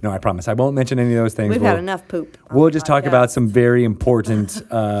 No, I promise. I won't mention any of those things. We've had enough poop. on We'll the just talk podcast. about some very important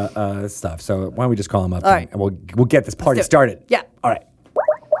stuff. So why don't we just call him up All right. and we'll get this party do it. started. Yeah. All right.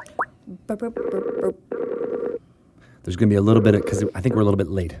 Burp, burp, burp, burp. There's going to be a little bit of, because I think we're a little bit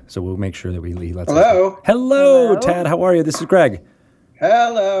late. So we'll make sure that he lets us Hello. know. Hello, Hello. Tad. How are you? This is Greg.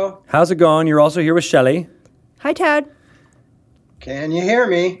 Hello. How's it going? You're also here with Shelly. Hi, Tad. Can you hear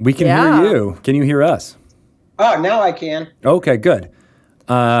me? We can Yeah. hear you. Can you hear us? Oh, now I can. Okay, good.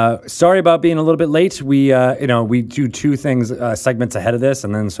 Sorry about being a little bit late. We do 2 things, segments ahead of this,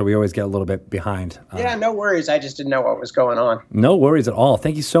 and then so we always get a little bit behind. Yeah, no worries. I just didn't know what was going on. No worries at all.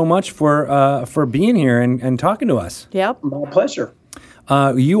 Thank you so much for being here and talking to us. Yep. My pleasure.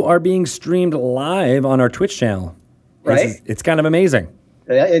 You are being streamed live on our Twitch channel. Right. It's kind of amazing.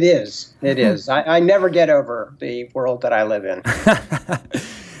 It is. It is. I never get over the world that I live in.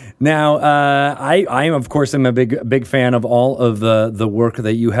 Now, I of course am a big fan of all of the work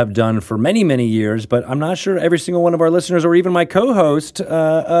that you have done for many, many years, but I'm not sure every single one of our listeners or even my co-host,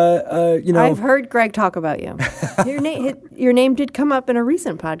 I've heard Greg talk about you. Your name did come up in a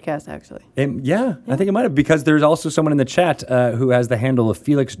recent podcast, actually. yeah, I think it might have, because there's also someone in the chat who has the handle of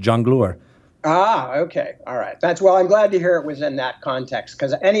Felix Jongleur. Ah, okay. All right. I'm glad to hear it was in that context,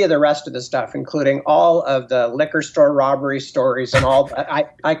 because any of the rest of the stuff, including all of the liquor store robbery stories and all,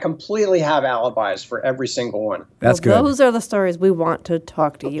 I completely have alibis for every single one. That's good. Those are the stories we want to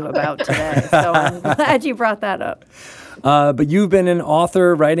talk to you about today. So I'm glad you brought that up. But you've been an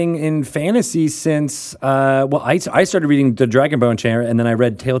author writing in fantasy since, I started reading The Dragonbone Chair, and then I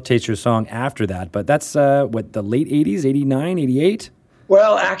read Tale Taster's Song after that. But that's, the late 80s, 89, 88?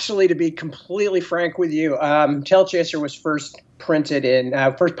 Well, actually, to be completely frank with you, Tail Chaser was first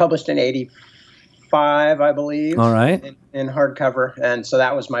published in '85, I believe. All right. In hardcover, and so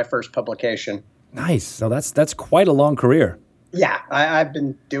that was my first publication. Nice. So that's quite a long career. Yeah, I've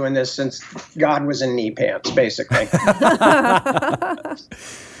been doing this since God was in knee pants, basically.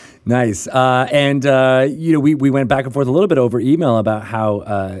 Nice. We went back and forth a little bit over email about how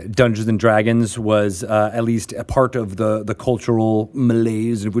Dungeons and Dragons was at least a part of the cultural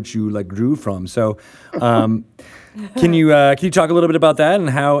malaise of which you grew from. So, can you talk a little bit about that and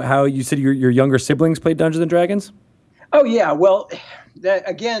how you said your younger siblings played Dungeons and Dragons? Oh yeah, well,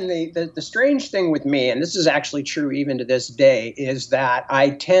 the strange thing with me, and this is actually true even to this day, is that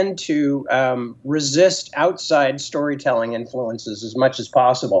I tend to resist outside storytelling influences as much as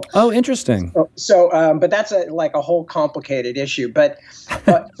possible. Oh, interesting. But that's a whole complicated issue. But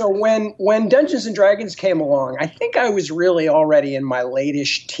so when Dungeons and Dragons came along, I think I was really already in my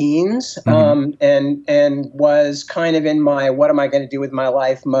late-ish teens, and was kind of in my what am I going to do with my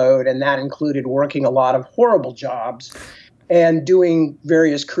life mode, and that included working a lot of horrible jobs and doing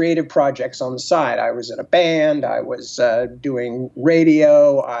various creative projects on the side. I was in a band. I was doing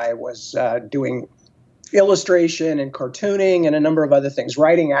radio. I was doing illustration and cartooning and a number of other things.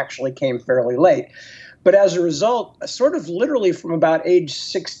 Writing actually came fairly late. But as a result, sort of literally from about age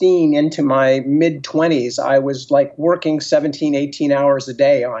 16 into my mid-20s, I was working 17, 18 hours a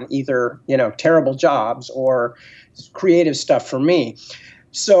day on either, terrible jobs or creative stuff for me.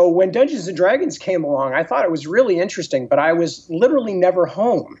 So when Dungeons and Dragons came along, I thought it was really interesting, but I was literally never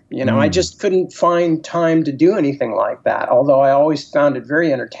home. I just couldn't find time to do anything like that, although I always found it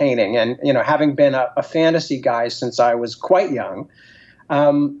very entertaining. And, having been a fantasy guy since I was quite young,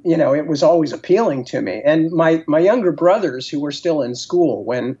 it was always appealing to me. And my younger brothers, who were still in school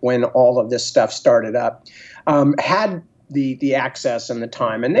when all of this stuff started up, had the access and the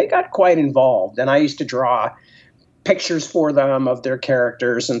time, and they got quite involved. And I used to draw pictures for them of their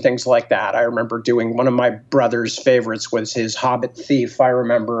characters and things like that. I remember doing one of my brother's favorites was his Hobbit thief, I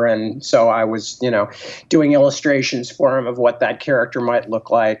remember. And so I was, doing illustrations for him of what that character might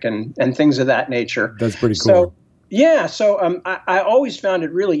look like and things of that nature. That's pretty cool. So, Yeah, so I always found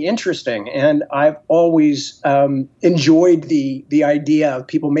it really interesting, and I've always enjoyed the idea of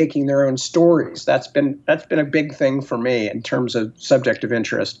people making their own stories. That's been a big thing for me in terms of subject of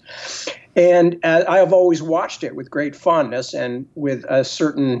interest. And I have always watched it with great fondness and with a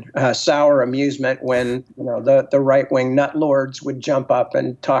certain sour amusement when the right-wing nut lords would jump up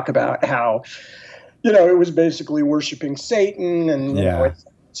and talk about how it was basically worshiping Satan and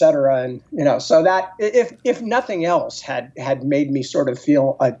et cetera. And so that if nothing else had made me sort of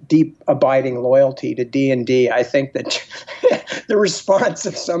feel a deep abiding loyalty to D&D, I think that the response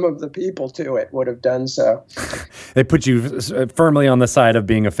of some of the people to it would have done so. They put you firmly on the side of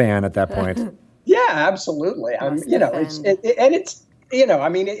being a fan at that point. Yeah, absolutely. It's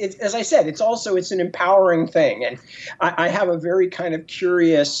as I said, it's an empowering thing. And I have a very kind of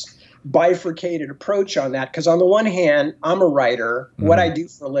curious bifurcated approach on that, because on the one hand, I'm a writer. Mm-hmm. What I do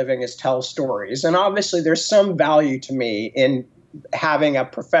for a living is tell stories. And obviously there's some value to me in having a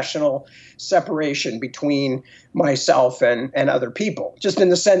professional separation between myself and other people, just in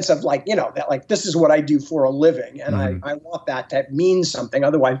the sense of that this is what I do for a living. And mm-hmm. I want that to mean something.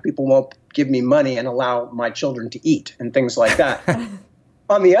 Otherwise people won't give me money and allow my children to eat and things like that.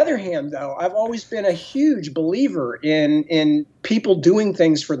 On the other hand, though, I've always been a huge believer in people doing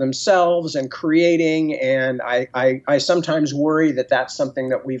things for themselves and creating, and I sometimes worry that that's something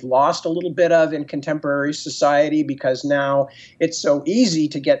that we've lost a little bit of in contemporary society, because now it's so easy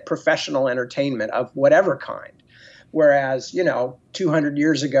to get professional entertainment of whatever kind. Whereas, 200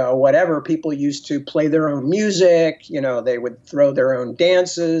 years ago, whatever, people used to play their own music, they would throw their own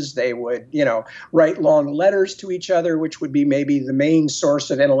dances, they would, write long letters to each other, which would be maybe the main source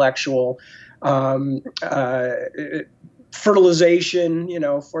of intellectual fertilization,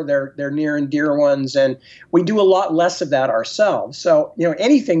 for their near and dear ones. And we do a lot less of that ourselves. So,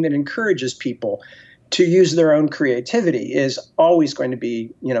 anything that encourages people to use their own creativity is always going to be,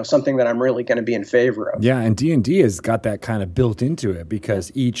 something that I'm really going to be in favor of. Yeah, and D&D has got that kind of built into it,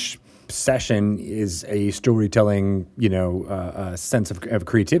 because each session is a storytelling, sense of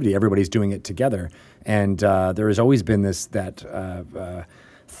creativity. Everybody's doing it together, and there has always been that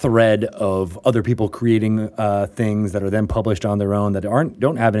thread of other people creating things that are then published on their own that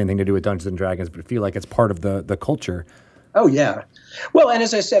don't have anything to do with Dungeons and Dragons, but feel like it's part of the culture. Oh, yeah. Well, and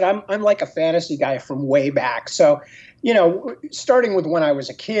as I said, I'm like a fantasy guy from way back. So, starting with when I was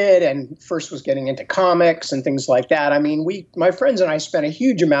a kid and first was getting into comics and things like that. I mean, my friends and I spent a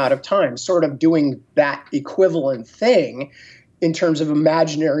huge amount of time sort of doing that equivalent thing in terms of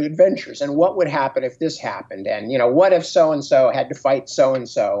imaginary adventures and what would happen if this happened. And, what if so-and-so had to fight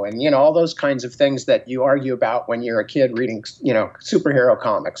so-and-so, and, all those kinds of things that you argue about when you're a kid reading, superhero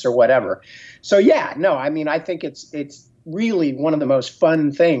comics or whatever. So, yeah, no, I mean, I think it's really one of the most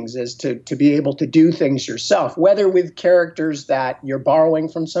fun things is to be able to do things yourself, whether with characters that you're borrowing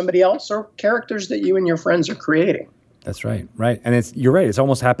from somebody else or characters that you and your friends are creating. That's right. Right. And you're right. It's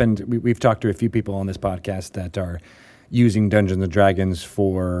almost happened. We've talked to a few people on this podcast that are using Dungeons and Dragons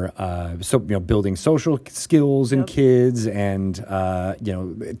for building social skills in kids, and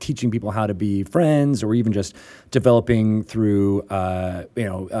teaching people how to be friends, or even just developing through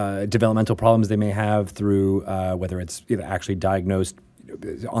developmental problems they may have through whether it's actually diagnosed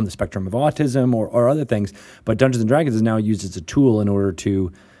on the spectrum of autism or other things. But Dungeons and Dragons is now used as a tool in order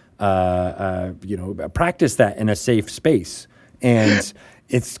to practice that in a safe space. And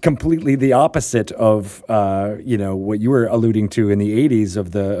it's completely the opposite of what you were alluding to in the 80s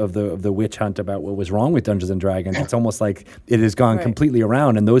of the witch hunt about what was wrong with Dungeons and Dragons. It's almost like it has gone completely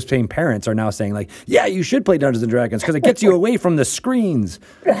around, and those same parents are now saying yeah, you should play Dungeons and Dragons because it gets you away from the screens.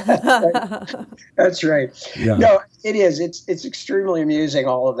 That's right. Yeah. No, it is. It's extremely amusing,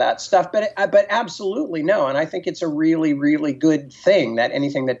 all of that stuff, but absolutely no. And I think it's a really, really good thing that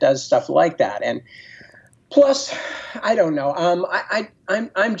anything that does stuff like that. And plus, I don't know. I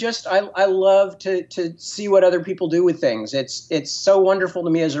love to see what other people do with things. It's so wonderful to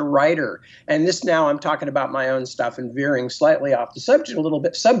me as a writer. And this, now I'm talking about my own stuff and veering slightly off the subject a little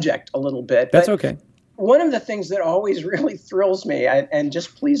bit. That's okay. One of the things that always really thrills me and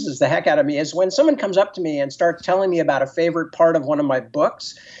just pleases the heck out of me is when someone comes up to me and starts telling me about a favorite part of one of my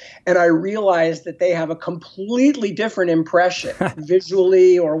books, and I realize that they have a completely different impression,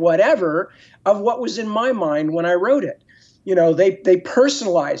 visually or whatever, of what was in my mind when I wrote it. They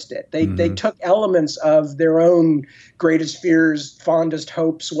personalized it. They took elements of their own greatest fears, fondest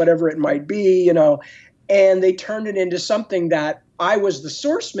hopes, whatever it might be, and they turned it into something that I was the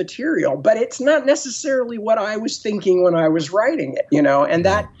source material, but it's not necessarily what I was thinking when I was writing it, and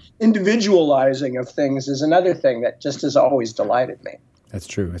that individualizing of things is another thing that just has always delighted me. That's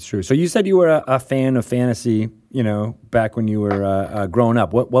true. So you said you were a fan of fantasy back when you were growing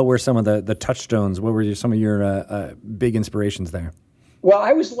up? What were some of the touchstones? What were some of your big inspirations there? Well,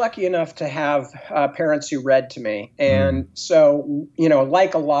 I was lucky enough to have parents who read to me. And so,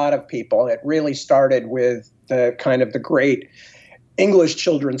 like a lot of people, it really started with the kind of the great English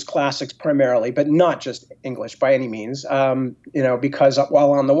children's classics primarily, but not just English by any means. Because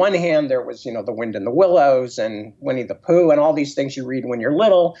while on the one hand, there was, The Wind in the Willows and Winnie the Pooh and all these things you read when you're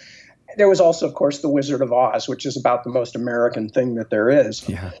little, there was also, of course, The Wizard of Oz, which is about the most American thing that there is.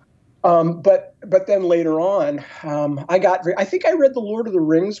 Yeah. But then later on, I think I read The Lord of the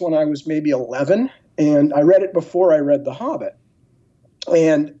Rings when I was maybe 11, and I read it before I read The Hobbit.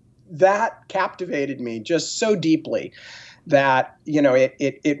 And that captivated me just so deeply that,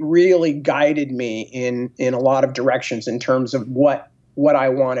 it really guided me in a lot of directions in terms of what I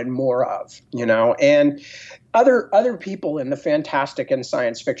wanted more of, and other people in the fantastic and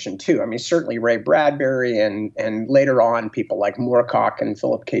science fiction too. I mean, certainly Ray Bradbury and later on people like Moorcock and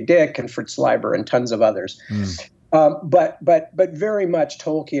Philip K. Dick and Fritz Leiber and tons of others. But very much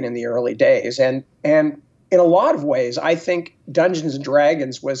Tolkien in the early days. And in a lot of ways, I think Dungeons and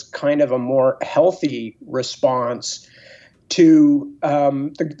Dragons was kind of a more healthy response to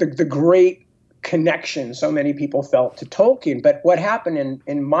the great connection so many people felt to Tolkien. But what happened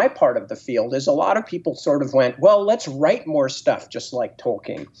in my part of the field is a lot of people sort of went, well, let's write more stuff just like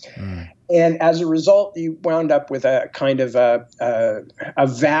Tolkien. And as a result, you wound up with a kind of a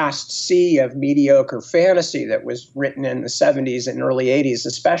vast sea of mediocre fantasy that was written in the 70s and early 80s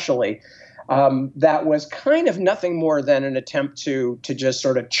especially, that was kind of nothing more than an attempt to just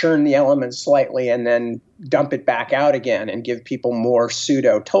sort of churn the elements slightly and then dump it back out again and give people more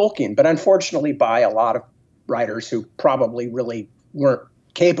pseudo Tolkien. But unfortunately, by a lot of writers who probably really weren't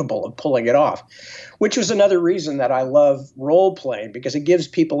capable of pulling it off, which was another reason that I love role playing, because it gives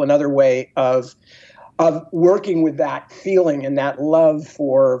people another way of working with that feeling and that love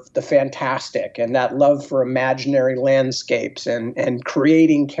for the fantastic and that love for imaginary landscapes and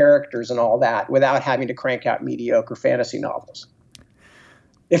creating characters and all that without having to crank out mediocre fantasy novels.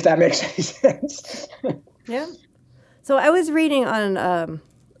 If that makes any sense. Yeah. So I was reading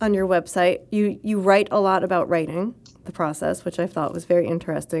on your website, you write a lot about writing, the process, which I thought was very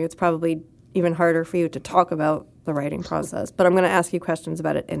interesting. It's probably even harder for you to talk about the writing process, but I'm going to ask you questions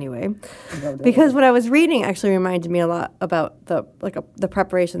about it anyway. Because what I was reading actually reminded me a lot about the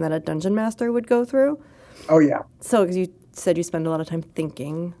preparation that a dungeon master would go through. Oh, yeah. So, because you said you spend a lot of time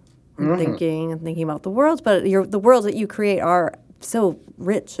thinking and thinking about the worlds, but the worlds that you create are so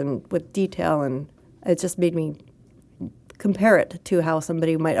rich and with detail, and it just made me compare it to how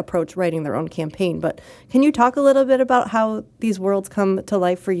somebody might approach writing their own campaign. But can you talk a little bit about how these worlds come to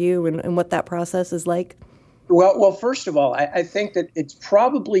life for you and what that process is like? Well, first of all, I think that it's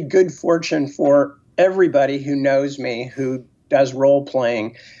probably good fortune for everybody who knows me, who does role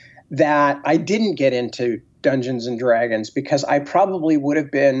playing, that I didn't get into Dungeons and Dragons, because I probably would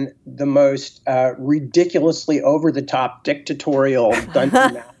have been the most ridiculously over-the-top dictatorial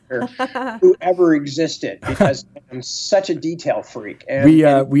dungeon master who ever existed, because I'm such a detail freak. And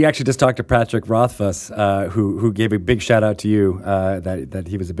we actually just talked to Patrick Rothfuss, who gave a big shout out to you, that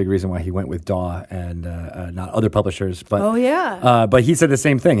he was a big reason why he went with DAW and not other publishers. But but he said the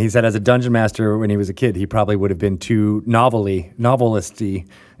same thing. He said as a dungeon master when he was a kid, he probably would have been too novelisty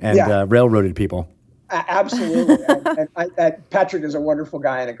and railroaded people. Absolutely. and Patrick is a wonderful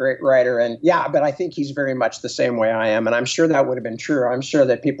guy and a great writer. And but I think he's very much the same way I am. And I'm sure that would have been true. I'm sure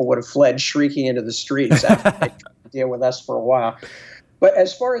that people would have fled shrieking into the streets after they tried to deal with us for a while. But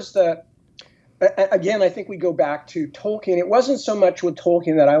as far as again, I think we go back to Tolkien. It wasn't so much with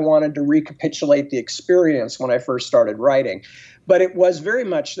Tolkien that I wanted to recapitulate the experience when I first started writing, but it was very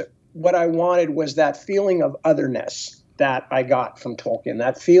much that what I wanted was that feeling of otherness that I got from Tolkien,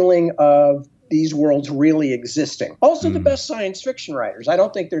 that feeling of these worlds really existing. Also, the best science fiction writers. I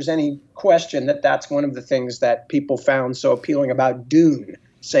don't think there's any question that that's one of the things that people found so appealing about Dune,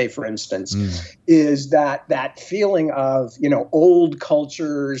 say, for instance, is that feeling of, old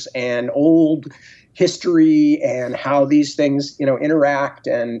cultures and old history and how these things, interact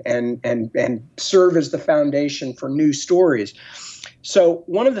and serve as the foundation for new stories. So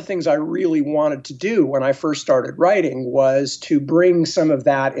one of the things I really wanted to do when I first started writing was to bring some of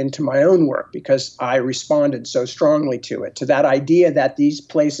that into my own work, because I responded so strongly to it, to that idea that these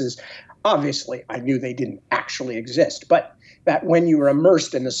places, obviously I knew they didn't actually exist, but that when you were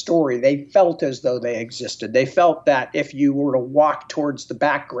immersed in the story, they felt as though they existed. They felt that if you were to walk towards the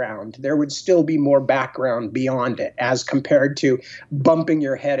background, there would still be more background beyond it, as compared to bumping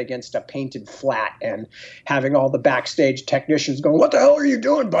your head against a painted flat and having all the backstage technicians going, "What the hell are you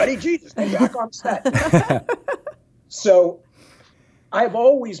doing, buddy? Jesus, get back on set." So I've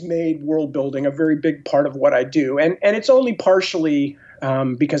always made world building a very big part of what I do. And it's only partially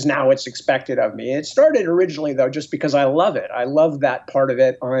because now it's expected of me. It started originally, though, just because I love it. I love that part of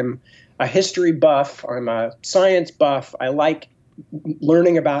it. I'm a history buff. I'm a science buff. I like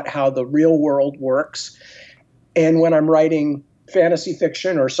learning about how the real world works. And when I'm writing fantasy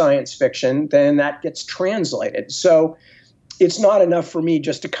fiction or science fiction, then that gets translated. So it's not enough for me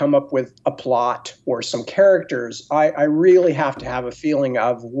just to come up with a plot or some characters. I really have to have a feeling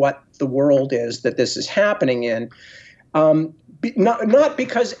of what the world is that this is happening in. Not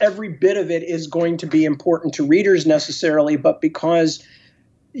because every bit of it is going to be important to readers necessarily, but because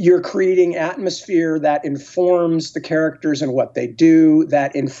you're creating atmosphere that informs the characters and what they do,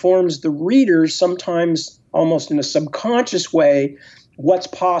 that informs the readers sometimes almost in a subconscious way what's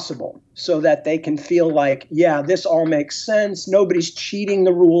possible, so that they can feel like, yeah, this all makes sense. Nobody's cheating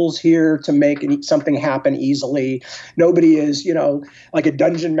the rules here to make something happen easily. Nobody is, like a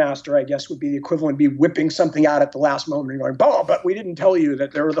dungeon master, I guess would be the equivalent, be whipping something out at the last moment and going, oh, but we didn't tell you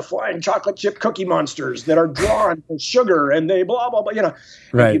that there were the flying chocolate chip cookie monsters that are drawn with sugar and they blah, blah, blah,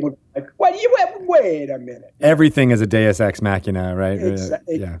 Right. People are like, wait a minute. Everything is a Deus Ex Machina, right?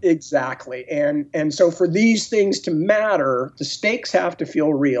 Yeah. Exactly. And so for these things to matter, the stakes have to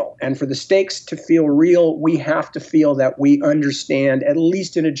feel real. And for the stakes to feel real, we have to feel that we understand, at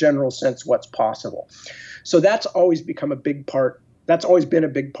least in a general sense, what's possible. So that's always become a big part. That's always been a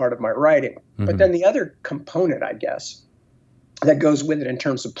big part of my writing. Mm-hmm. But then the other component, I guess, that goes with it in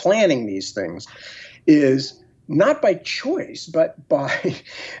terms of planning these things is not by choice, but by,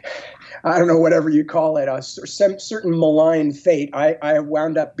 I don't know, whatever you call it, a certain malign fate. I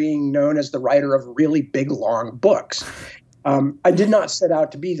wound up being known as the writer of really big, long books. I did not set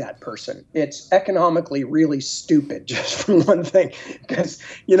out to be that person. It's economically really stupid, just from one thing, because,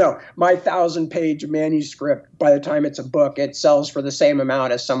 my 1,000-page manuscript, by the time it's a book, it sells for the same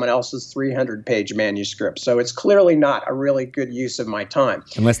amount as someone else's 300-page manuscript. So it's clearly not a really good use of my time.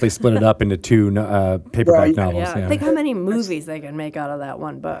 Unless they split it up into two paperback novels. Yeah. Think how many movies they can make out of that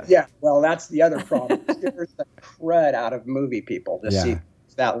one book. Yeah, well, that's the other problem. There's the crud out of movie people to see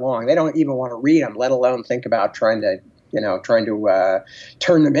it's that long. They don't even want to read them, let alone think about trying to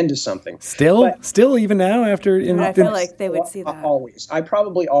turn them into something. Still, even now, after... I feel like they would see that. Always. I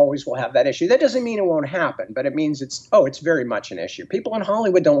probably always will have that issue. That doesn't mean it won't happen, but it means it's very much an issue. People in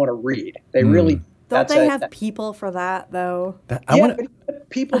Hollywood don't want to read. They really... Don't they have people for that, though? But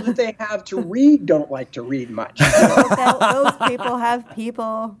people that they have to read don't like to read much. Those people have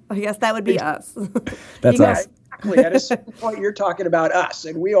people. I guess that would be us. That's us. Exactly. At a certain point, you're talking about us,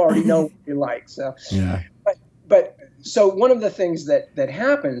 and we already know what we like. So, yeah. But so one of the things that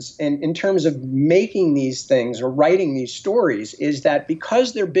happens in terms of making these things or writing these stories is that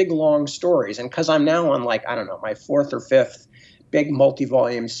because they're big, long stories, and because I'm now on my fourth or fifth big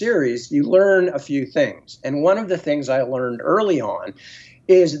multi-volume series, you learn a few things. And one of the things I learned early on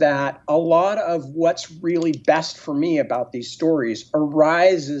is that a lot of what's really best for me about these stories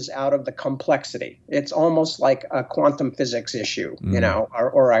arises out of the complexity. It's almost like a quantum physics issue,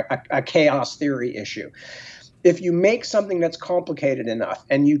 or a chaos theory issue. If you make something that's complicated enough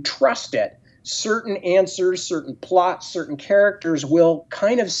and you trust it, certain answers, certain plots, certain characters will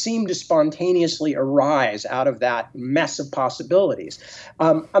kind of seem to spontaneously arise out of that mess of possibilities.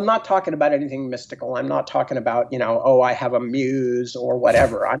 I'm not talking about anything mystical. I'm not talking about, I have a muse or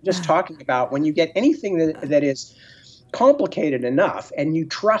whatever. I'm just talking about when you get anything that is complicated enough and you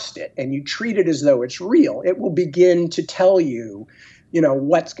trust it and you treat it as though it's real, it will begin to tell you,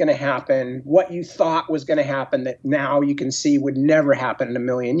 what's going to happen, what you thought was going to happen that now you can see would never happen in a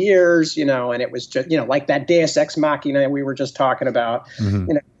million years, and it was just, like that Deus Ex Machina we were just talking about,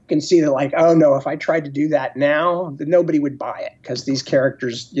 you can see that like, oh no, if I tried to do that now, then nobody would buy it because these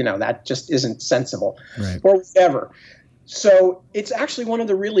characters, that just isn't sensible or whatever. So it's actually one of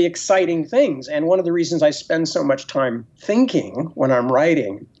the really exciting things. And one of the reasons I spend so much time thinking when I'm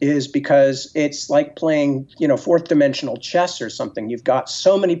writing is because it's like playing, fourth dimensional chess or something. You've got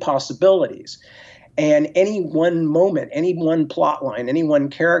so many possibilities. And any one moment, any one plot line, any one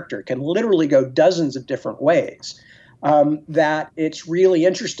character can literally go dozens of different ways. That it's really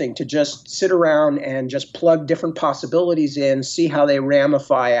interesting to just sit around and just plug different possibilities in, see how they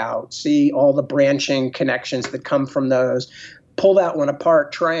ramify out, see all the branching connections that come from those, pull that one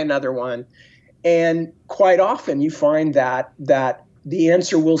apart, try another one. And quite often you find that the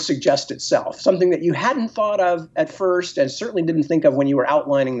answer will suggest itself, something that you hadn't thought of at first and certainly didn't think of when you were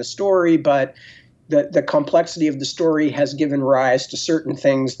outlining the story, but the complexity of the story has given rise to certain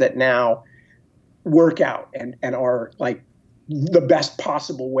things that now work out and are like the best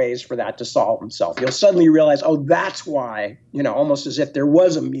possible ways for that to solve itself. You'll suddenly realize, oh, that's why, almost as if there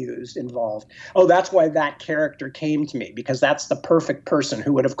was a muse involved. Oh, that's why that character came to me, because that's the perfect person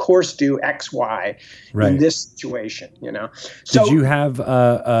who would, of course, do X, Y in this situation, So, did you have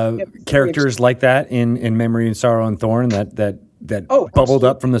characters like that in Memory and Sorrow and Thorn that bubbled absolutely.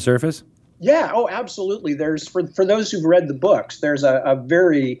 up from the surface? Yeah, absolutely. There's, for those who've read the books, there's a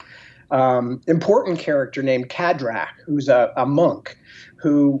very important character named Kadrak, who's a monk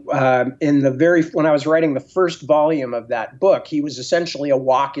who, when I was writing the first volume of that book, he was essentially a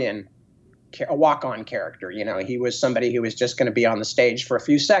walk-on character. He was somebody who was just going to be on the stage for a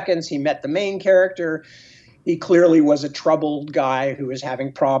few seconds. He met the main character. He clearly was a troubled guy who was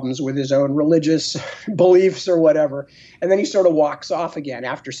having problems with his own religious beliefs or whatever. And then he sort of walks off again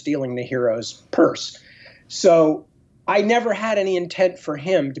after stealing the hero's purse. So I never had any intent for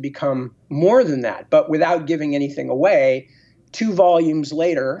him to become more than that. But without giving anything away, 2 volumes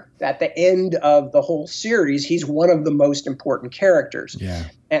later, at the end of the whole series, he's one of the most important characters. Yeah.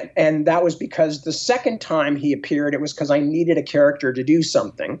 And that was because the second time he appeared, it was because I needed a character to do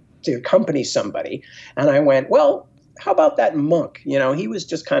something, to accompany somebody. And I went, well, how about that monk? He was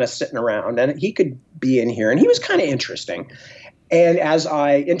just kind of sitting around and he could be in here. And he was kind of interesting. And as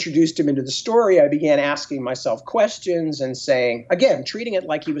I introduced him into the story, I began asking myself questions and saying, again, treating it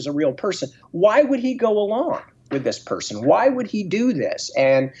like he was a real person. Why would he go along with this person? Why would he do this?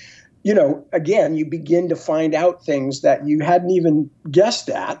 And, again, you begin to find out things that you hadn't even guessed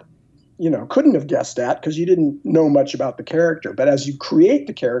at, couldn't have guessed at because you didn't know much about the character. But as you create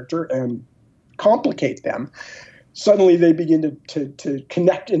the character and complicate them, suddenly they begin to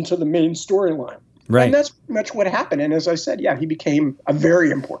connect into the main storyline. Right. And that's pretty much what happened. And as I said, he became a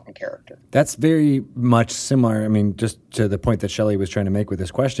very important character. That's very much similar. I mean, just to the point that Shelley was trying to make with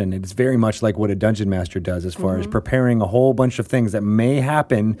this question, it's very much like what a dungeon master does as far as preparing a whole bunch of things that may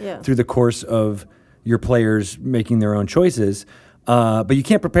happen through the course of your players making their own choices. But you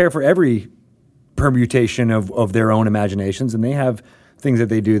can't prepare for every permutation of their own imaginations, and they have things that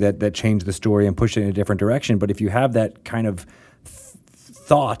they do that change the story and push it in a different direction. But if you have that kind of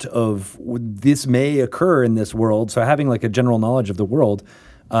thought of this may occur in this world, so having like a general knowledge of the world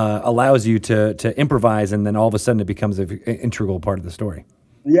allows you to improvise, and then all of a sudden it becomes an integral part of the story.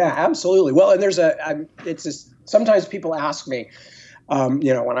 Yeah, absolutely. Well, and sometimes people ask me,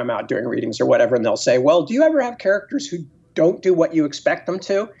 when I'm out doing readings or whatever, and they'll say, well, do you ever have characters who don't do what you expect them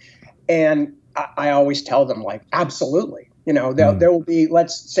to? And I always tell them, like, absolutely. There will be,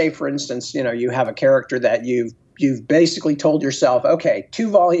 let's say, for instance, you have a character that you've basically told yourself, okay, 2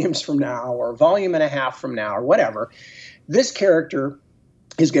 volumes from now or a volume and a half from now or whatever, this character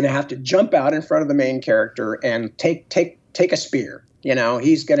is going to have to jump out in front of the main character and take a spear.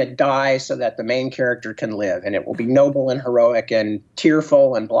 He's going to die so that the main character can live, and it will be noble and heroic and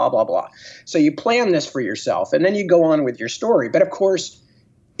tearful and blah, blah, blah. So you plan this for yourself, and then you go on with your story. But of course,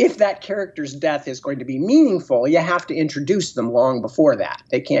 if that character's death is going to be meaningful, you have to introduce them long before that.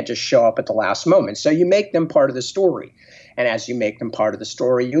 They can't just show up at the last moment. So you make them part of the story. And as you make them part of the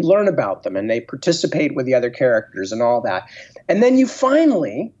story, you learn about them and they participate with the other characters and all that. And then you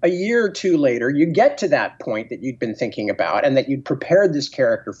finally, a year or 2 later, you get to that point that you'd been thinking about and that you'd prepared this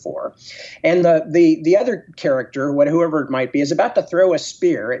character for. And the other character, whoever it might be, is about to throw a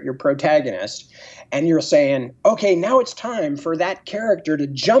spear at your protagonist. And you're saying, okay, now it's time for that character to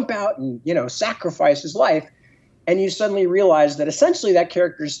jump out and, sacrifice his life. And you suddenly realize that essentially that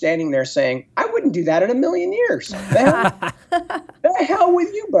character is standing there saying, I wouldn't do that in a million years. The hell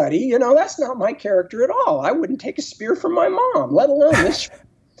with you, buddy. That's not my character at all. I wouldn't take a spear from my mom, let alone this.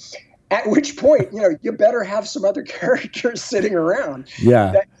 At which point, you better have some other characters sitting around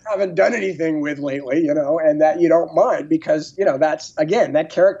that you haven't done anything with lately, and that you don't mind because, that's, again, that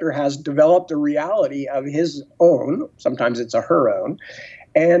character has developed a reality of his own. Sometimes it's her own.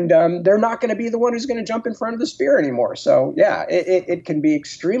 And they're not going to be the one who's going to jump in front of the spear anymore. So, yeah, it can be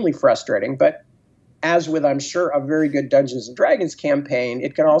extremely frustrating. But as with, I'm sure, a very good Dungeons & Dragons campaign,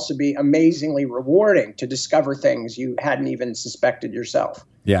 it can also be amazingly rewarding to discover things you hadn't even suspected yourself.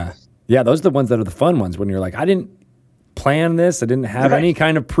 Yeah. Yeah, those are the ones that are the fun ones when you're like, I didn't plan this. I didn't have any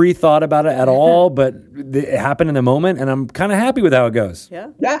kind of pre-thought about it at all, but it happened in the moment, and I'm kind of happy with how it goes.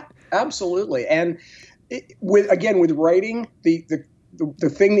 Yeah, absolutely. And with writing, the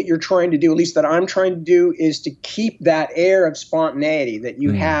thing that you're trying to do, at least that I'm trying to do, is to keep that air of spontaneity that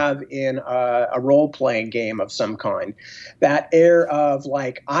you have in a role-playing game of some kind. That air of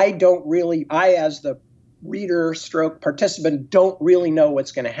like, I as the reader / participant don't really know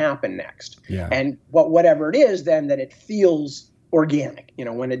what's going to happen next. Yeah. And whatever it is, then that it feels organic,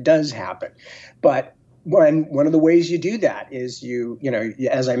 when it does happen. But one of the ways you do that is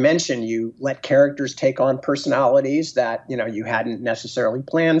as I mentioned, you let characters take on personalities that, you hadn't necessarily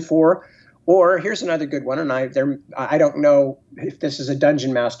planned for. Or here's another good one, and I don't know if this is a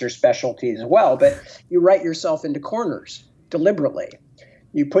dungeon master specialty as well, but you write yourself into corners deliberately.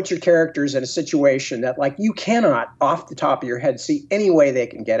 You put your characters in a situation that, like, you cannot, off the top of your head, see any way they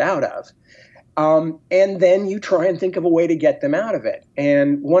can get out of. And then you try and think of a way to get them out of it.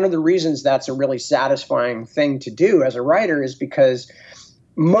 And one of the reasons that's a really satisfying thing to do as a writer is because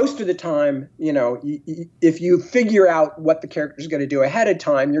most of the time, if you figure out what the character is going to do ahead of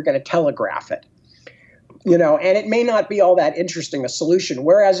time, you're going to telegraph it. And it may not be all that interesting a solution.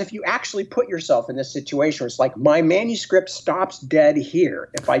 Whereas if you actually put yourself in this situation, it's like, my manuscript stops dead here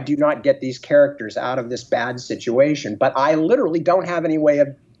if I do not get these characters out of this bad situation. But I literally don't have any way of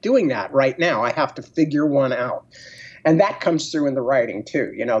doing that right now. I have to figure one out. And that comes through in the writing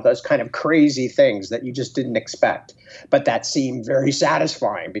too, those kind of crazy things that you just didn't expect, but that seemed very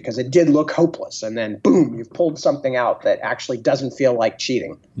satisfying because it did look hopeless. And then boom, you've pulled something out that actually doesn't feel like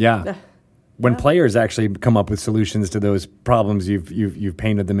cheating. Yeah. When players actually come up with solutions to those problems, you've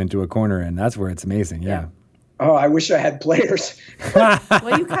painted them into a corner, and that's where it's amazing. Yeah. Oh, I wish I had players.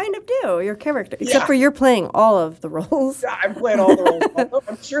 Well, you kind of do, your character, except for you're playing all of the roles. Yeah, I'm playing all the roles. Although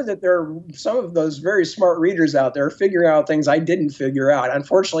I'm sure that there are some of those very smart readers out there figuring out things I didn't figure out.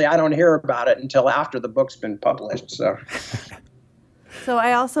 Unfortunately, I don't hear about it until after the book's been published. So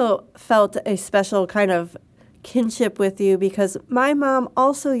I also felt a special kind of kinship with you because my mom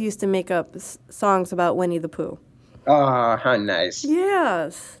also used to make up songs about Winnie the Pooh. Oh, how nice.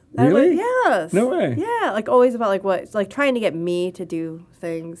 Yes. Really? Yes. No way. Yeah, like always about like what, like trying to get me to do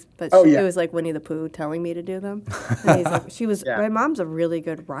things, but it was like Winnie the Pooh telling me to do them. And my mom's a really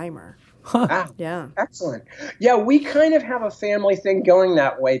good rhymer. Huh. Ah, yeah. Excellent. Yeah, we kind of have a family thing going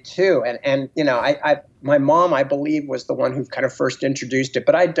that way too. And my mom, I believe, was the one who kind of first introduced it,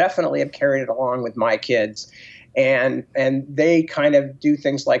 but I definitely have carried it along with my kids. And they kind of do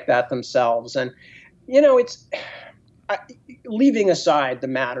things like that themselves. And, it's leaving aside the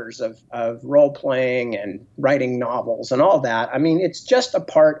matters of role playing and writing novels and all that. I mean, it's just a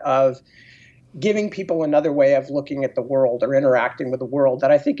part of giving people another way of looking at the world or interacting with the world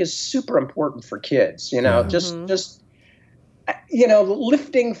that I think is super important for kids, just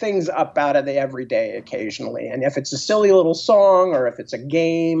lifting things up out of the everyday occasionally. And if it's a silly little song or if it's a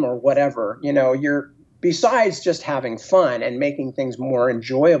game or whatever, you're, besides just having fun and making things more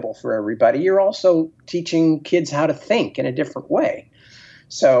enjoyable for everybody, you're also teaching kids how to think in a different way.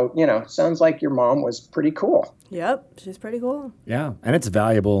 So, sounds like your mom was pretty cool. Yep, she's pretty cool. Yeah, and it's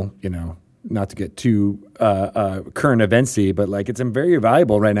valuable, not to get too current eventsy, but like it's very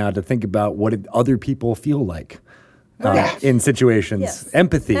valuable right now to think about what other people feel like in situations. Yes.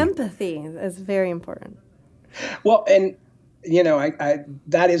 Empathy. Empathy is very important. Well, and I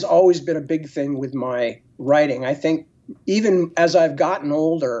that has always been a big thing with my writing. I think even as I've gotten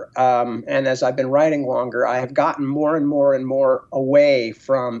older and as I've been writing longer, I have gotten more and more and more away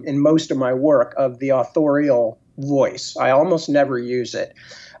from, in most of my work, of the authorial voice. I almost never use it,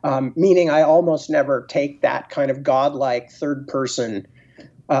 meaning I almost never take that kind of godlike third person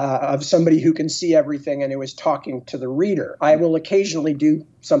of somebody who can see everything and who is talking to the reader. I will occasionally do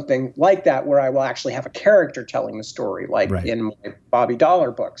something like that where I will actually have a character telling the story, like in my Bobby Dollar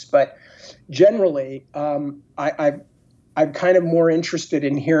books. But generally, I'm kind of more interested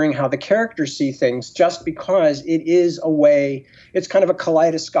in hearing how the characters see things, just because it is a way, it's kind of a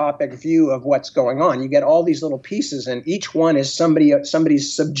kaleidoscopic view of what's going on. You get all these little pieces, and each one is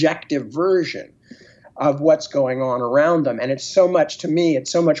somebody's subjective version of what's going on around them. And it's so much, to me, it's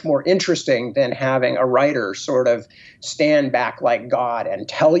so much more interesting than having a writer sort of stand back like God and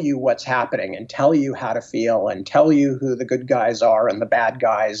tell you what's happening and tell you how to feel and tell you who the good guys are and the bad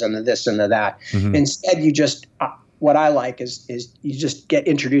guys and the this and the that. Mm-hmm. Instead, you just, what I like is you just get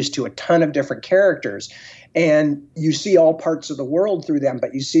introduced to a ton of different characters, and you see all parts of the world through them,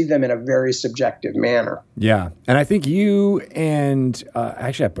 but you see them in a very subjective manner. Yeah. And I think you and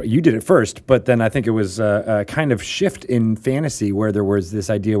actually you did it first, but then I think it was a kind of shift in fantasy where there was this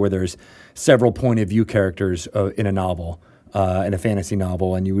idea where there's several point of view characters in a novel, in a fantasy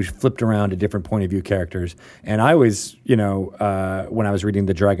novel, and you flipped around to different point of view characters. And I was, when I was reading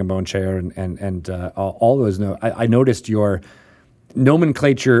the Dragonbone Chair and all those, I noticed your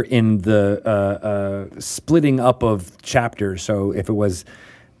nomenclature in the splitting up of chapters. So if it was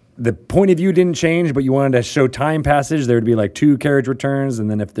the point of view didn't change, but you wanted to show time passage, there would be like 2 carriage returns, and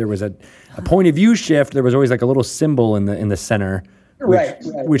then if there was a point of view shift, there was always like a little symbol in the center,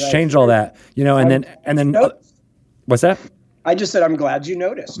 which changed all that. And then what's that? I just said I'm glad you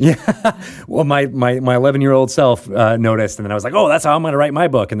noticed. Yeah. Well, my 11-year-old self noticed, and then I was like, oh, that's how I'm going to write my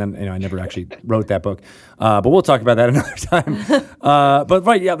book. And then I never actually wrote that book. But we'll talk about that another time. But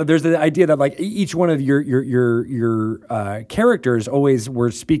right, yeah, there's the idea that like each one of your characters always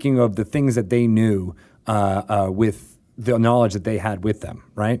were speaking of the things that they knew with the knowledge that they had with them,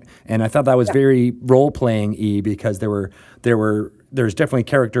 right? And I thought that was very role-playing-y because there's definitely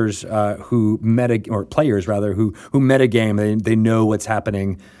characters who players rather who metagame. They know what's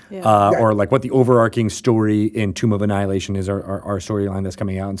happening, or like what the overarching story in Tomb of Annihilation is, our storyline that's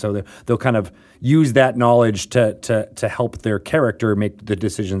coming out, and so they'll kind of use that knowledge to help their character make the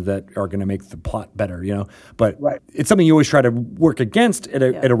decisions that are going to make the plot better, But it's something you always try to work against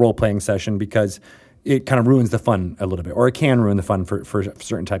at a role-playing session because it kind of ruins the fun a little bit, or it can ruin the fun for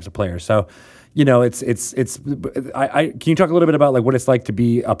certain types of players. So, can you talk a little bit about like what it's like to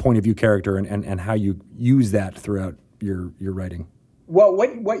be a point of view character and how you use that throughout your writing? Well,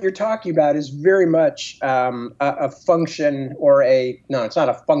 what you're talking about is very much a function it's not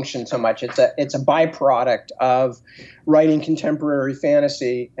a function so much. It's a byproduct of writing contemporary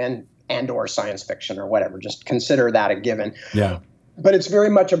fantasy and or science fiction or whatever. Just consider that a given. Yeah. But it's very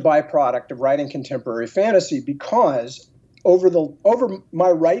much a byproduct of writing contemporary fantasy because over my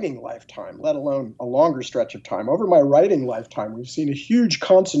writing lifetime, let alone a longer stretch of time, over my writing lifetime, we've seen a huge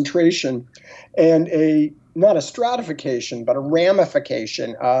concentration and not a stratification, but a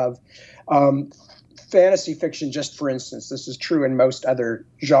ramification of fantasy fiction, just for instance. This is true in most other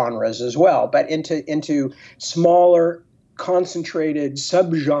genres as well, but into smaller, concentrated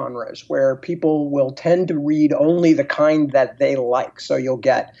subgenres where people will tend to read only the kind that they like. So you'll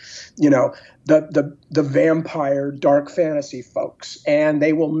get, the vampire dark fantasy folks, and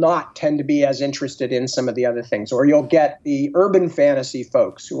they will not tend to be as interested in some of the other things. Or you'll get the urban fantasy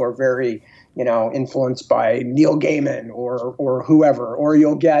folks who are very, influenced by Neil Gaiman or whoever. Or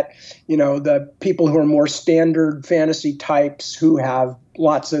you'll get, the people who are more standard fantasy types who have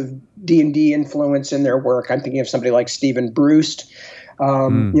lots of D&D influence in their work. I'm thinking of somebody like Stephen Brust,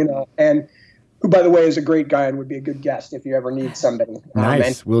 and who, by the way, is a great guy and would be a good guest if you ever need somebody.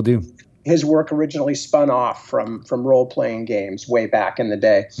 Nice, will do. His work originally spun off from role-playing games way back in the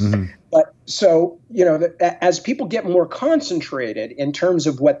day. Mm-hmm. But so, as people get more concentrated in terms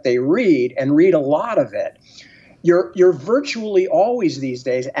of what they read and read a lot of it, you're virtually always these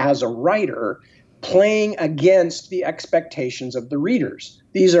days as a writer playing against the expectations of the readers.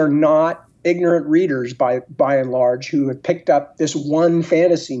 These are not ignorant readers by and large who have picked up this one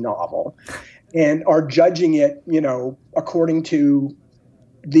fantasy novel and are judging it, according to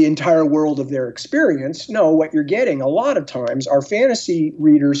the entire world of their experience. No, what you're getting a lot of times are fantasy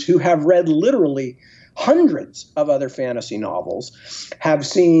readers who have read literally hundreds of other fantasy novels, have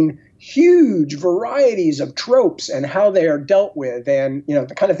seen huge varieties of tropes and how they are dealt with, and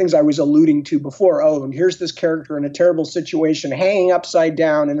the kind of things I was alluding to before. Oh, and here's this character in a terrible situation hanging upside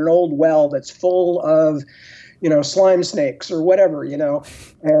down in an old well that's full of slime snakes or whatever,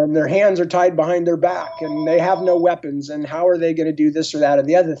 and their hands are tied behind their back and they have no weapons, and how are they going to do this or that or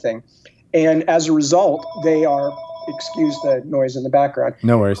the other thing? And as a result, they are, excuse the noise in the background.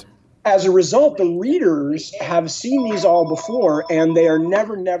 No worries. As a result, the readers have seen these all before, and they are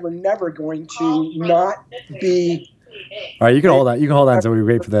never, never, never going to not be. All right, you can hold on. You can hold on until we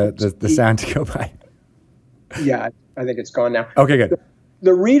wait for the sound to go by. Yeah, I think it's gone now. Okay, good.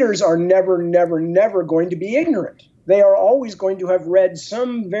 The readers are never, never, never going to be ignorant. They are always going to have read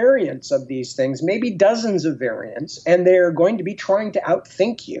some variants of these things, maybe dozens of variants, and they are going to be trying to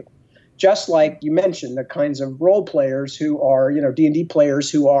outthink you. Just like you mentioned, the kinds of role players who are, D&D players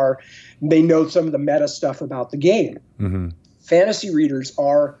who they know some of the meta stuff about the game. Mm-hmm. Fantasy readers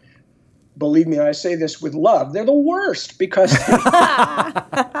are, believe me, I say this with love, they're the worst because,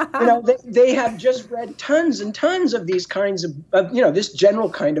 they have just read tons and tons of these kinds of this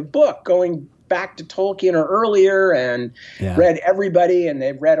general kind of book going back to Tolkien or earlier, and read everybody, and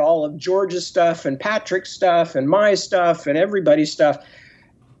they've read all of George's stuff and Patrick's stuff and my stuff and everybody's stuff.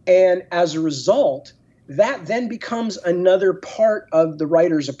 And as a result, that then becomes another part of the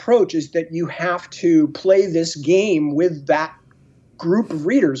writer's approach, is that you have to play this game with that group of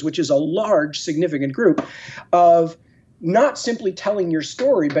readers, which is a large, significant group, of not simply telling your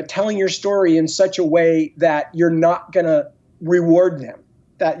story, but telling your story in such a way that you're not going to reward them,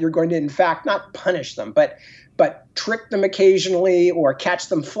 that you're going to, in fact, not punish them, but trick them occasionally, or catch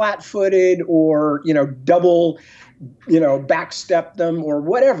them flat-footed, or, double backstep them, or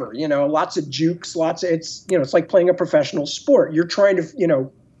whatever, lots of jukes, it's like playing a professional sport. You're trying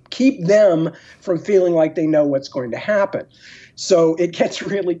to, keep them from feeling like they know what's going to happen. So it gets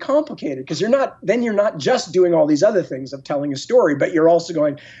really complicated because you're not just doing all these other things of telling a story, but you're also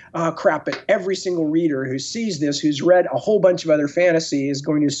going, oh, crap, but every single reader who sees this, who's read a whole bunch of other fantasy, is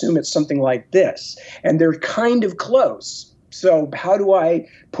going to assume it's something like this. And they're kind of close. So how do I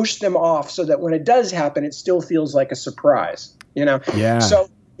push them off so that when it does happen, it still feels like a surprise,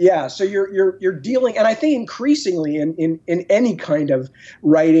 Yeah. So you're dealing, and I think increasingly in any kind of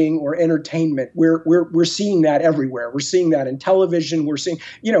writing or entertainment, we're seeing that everywhere. We're seeing that in television. We're seeing,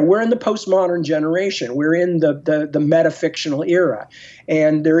 we're in the postmodern generation. We're in the metafictional era,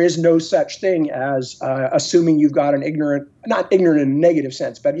 and there is no such thing as assuming you've got an not ignorant in a negative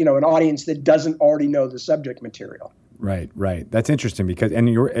sense, but an audience that doesn't already know the subject material. Right. That's interesting because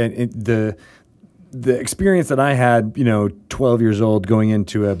the experience that I had, 12 years old, going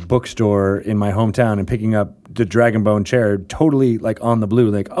into a bookstore in my hometown and picking up the Dragonbone chair, totally like on the blue,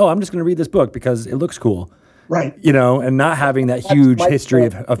 like, oh, I'm just going to read this book because it looks cool. Right. And not having that huge history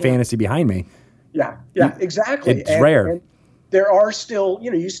of fantasy behind me. Yeah, exactly. It's rare. And there are still,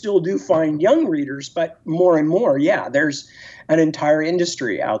 you still do find young readers, but more and more, there's an entire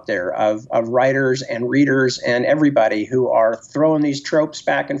industry out there of writers and readers and everybody who are throwing these tropes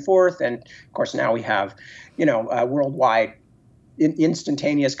back and forth. And of course, now we have, worldwide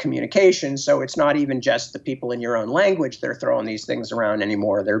instantaneous communication. So it's not even just the people in your own language that are throwing these things around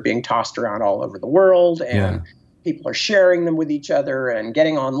anymore. They're being tossed around all over the world, and people are sharing them with each other and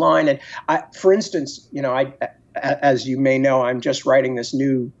getting online. And for instance, as you may know, I'm just writing this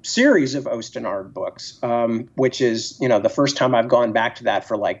new series of Ostenard books, which is, the first time I've gone back to that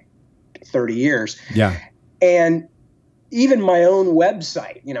for like 30 years. Yeah. And even my own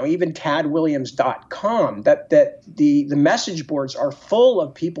website, even tadwilliams.com, that the message boards are full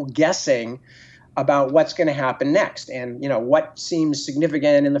of people guessing about what's going to happen next, and what seems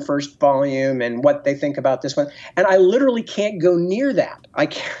significant in the first volume and what they think about this one. And I literally can't go near that. I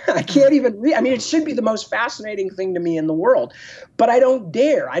can't even read. I mean, it should be the most fascinating thing to me in the world, but I don't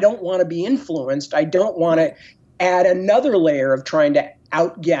dare. I don't want to be influenced. I don't want to add another layer of trying to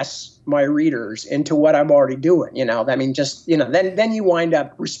outguess my readers into what I'm already doing. I mean, just, then you wind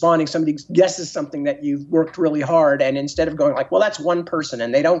up responding. Somebody guesses something that you've worked really hard. And instead of going like, well, that's one person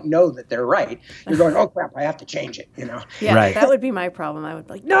and they don't know that they're right, you're going, oh crap, I have to change it, Yeah, Right. That would be my problem. I would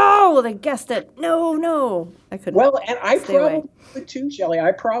be like, no, they guessed it. No. I couldn't. Well, and I stay away. probably would too, Shelley.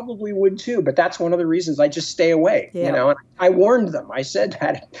 I probably would too. But that's one of the reasons I just stay away. Yeah. And I warned them. I said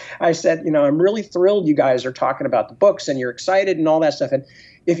that. I said, I'm really thrilled you guys are talking about the books and you're excited and all that stuff. And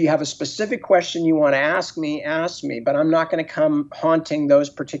if you have a specific question you want to ask me, but I'm not going to come haunting those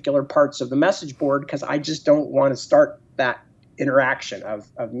particular parts of the message board because I just don't want to start that interaction of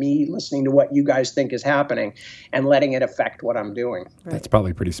me listening to what you guys think is happening and letting it affect what I'm doing. Right. That's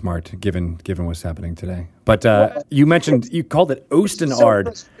probably pretty smart given what's happening today. But you called it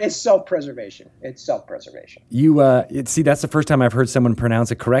Ostenard. It's self-preservation. You see, that's the first time I've heard someone pronounce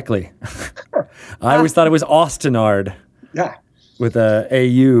it correctly. I always thought it was Austenard. Yeah. With a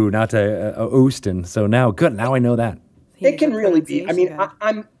AU, not a Osten. So now I know that. It can really be. I mean,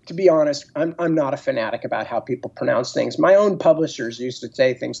 I'm to be honest, I'm not a fanatic about how people pronounce things. My own publishers used to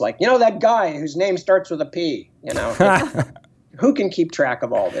say things like, that guy whose name starts with a P, who can keep track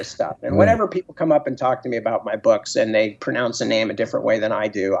of all this stuff? And whenever people come up and talk to me about my books and they pronounce a name a different way than I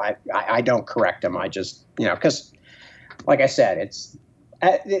do, I don't correct them. I just, because like I said,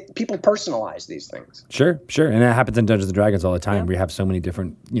 people personalize these things. Sure. And that happens in Dungeons and Dragons all the time. Yeah. We have so many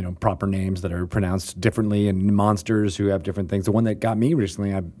different, proper names that are pronounced differently, and monsters who have different things. The one that got me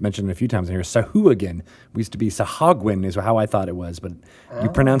recently, I mentioned it a few times in here, Sahuagin. We used to be Sahagwin is how I thought it was, but you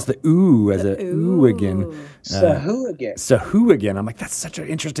pronounce the ooh as a ooh again. Sahuagin. I'm like, that's such an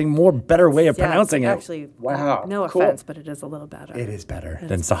interesting, better way of pronouncing it. Actually, wow. No cool. offense, but it is a little better. It is better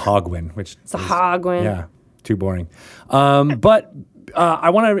than Sahagwin, which Sahagwin. Yeah, too boring. But I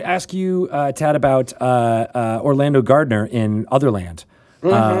want to ask you, Tad, about Orlando Gardner in Otherland,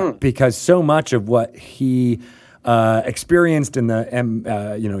 because so much of what he experienced in the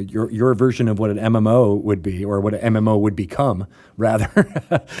your version of what an MMO would be, or what an MMO would become, rather,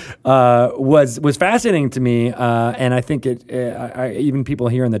 was fascinating to me, and I think even people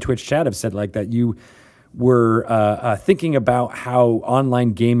here in the Twitch chat have said like that you were thinking about how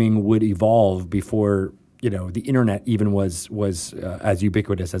online gaming would evolve before the internet even was as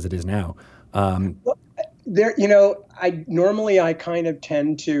ubiquitous as it is now. There, I kind of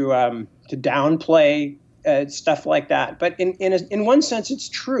tend to downplay stuff like that, but in one sense, it's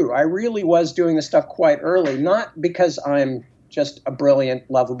true. I really was doing this stuff quite early, not because I'm just a brilliant,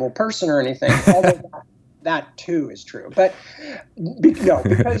 lovable person or anything. that too is true. But no,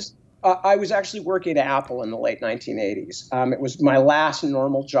 because I was actually working at Apple in the late 1980s. It was my last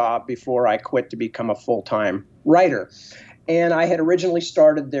normal job before I quit to become a full-time writer. And I had originally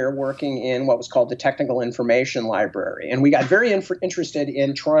started there working in what was called the Technical Information Library. And we got very interested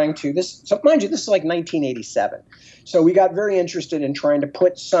in trying to, so mind you, this is like 1987. So we got very interested in trying to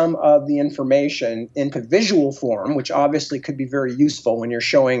put some of the information into visual form, which obviously could be very useful when you're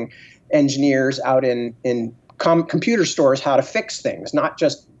showing engineers out in computer stores how to fix things, not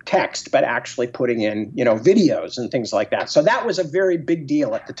just text, but actually putting in, videos and things like that. So that was a very big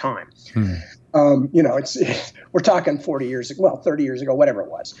deal at the time. We're talking 30 years ago, whatever it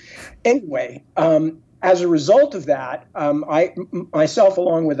was. Anyway, as a result of that, I myself,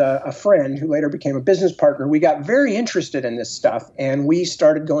 along with a friend who later became a business partner, we got very interested in this stuff, and we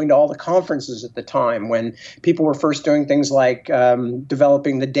started going to all the conferences at the time when people were first doing things like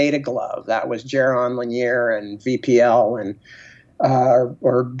developing the Data Glove. That was Jaron Lanier and VPL and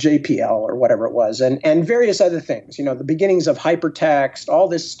or JPL or whatever it was, and various other things, the beginnings of hypertext, all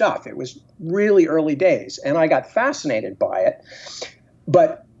this stuff. It was really early days, and I got fascinated by it.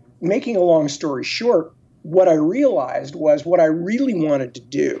 But making a long story short, what I realized was what I really wanted to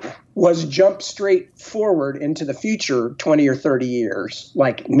do was jump straight forward into the future 20 or 30 years,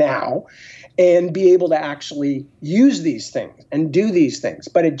 like now, and be able to actually use these things and do these things.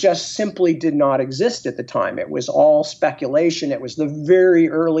 But it just simply did not exist at the time. It was all speculation. It was the very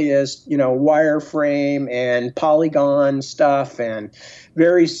earliest, wireframe and polygon stuff, and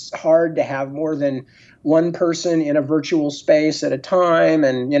very hard to have more than one person in a virtual space at a time.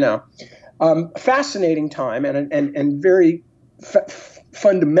 And, fascinating time and very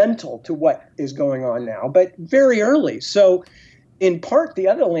fundamental to what is going on now, but very early. So in part, the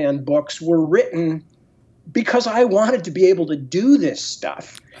Otherland books were written because I wanted to be able to do this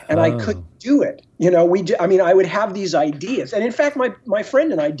stuff, and I couldn't do it. I would have these ideas. And in fact, my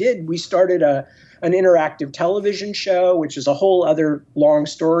friend and I we started an interactive television show, which is a whole other long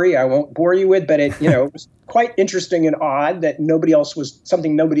story I won't bore you with, but it was quite interesting and odd that nobody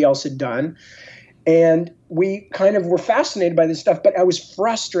else had done. And we kind of were fascinated by this stuff, but I was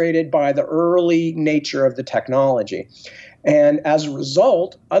frustrated by the early nature of the technology. And as a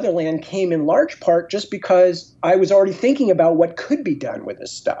result, Otherland came in large part just because I was already thinking about what could be done with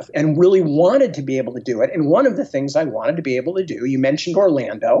this stuff and really wanted to be able to do it. And one of the things I wanted to be able to do, you mentioned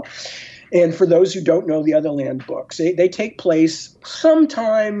Orlando. And for those who don't know the Otherland books, they take place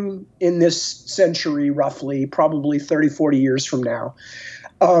sometime in this century, roughly, probably 30, 40 years from now.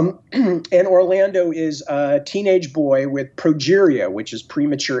 And Orlando is a teenage boy with progeria, which is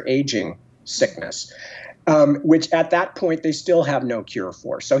premature aging sickness. Which at that point they still have no cure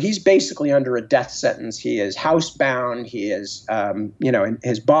for. So he's basically under a death sentence. He is housebound. He is,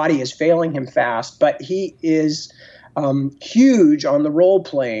 his body is failing him fast, but he is huge on the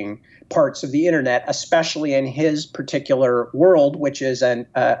role-playing parts of the internet, especially in his particular world, which is a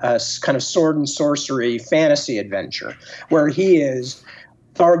kind of sword and sorcery fantasy adventure, where he is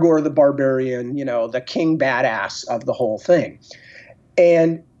Thargor the Barbarian, the king badass of the whole thing.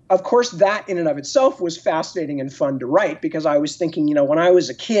 And of course, that in and of itself was fascinating and fun to write, because I was thinking, when I was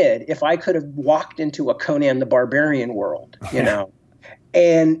a kid, if I could have walked into a Conan the Barbarian world,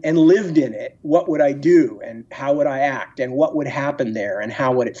 and lived in it, what would I do, and how would I act, and what would happen there, and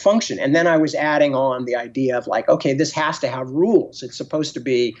how would it function? And then I was adding on the idea of like, okay, this has to have rules. It's supposed to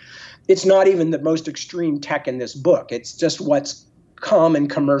be, it's not even the most extreme tech in this book. It's just what's common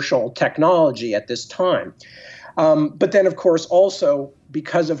commercial technology at this time. But then, of course, also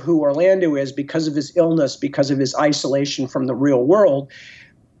because of who Orlando is, because of his illness, because of his isolation from the real world,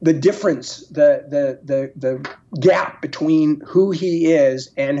 the difference, the gap between who he is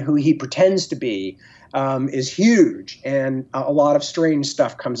and who he pretends to be is huge, and a lot of strange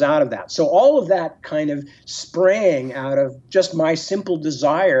stuff comes out of that. So all of that kind of sprang out of just my simple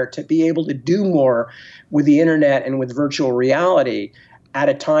desire to be able to do more with the internet and with virtual reality at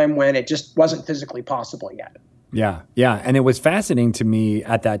a time when it just wasn't physically possible yet. Yeah. And it was fascinating to me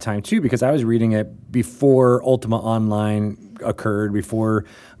at that time, too, because I was reading it before Ultima Online occurred, before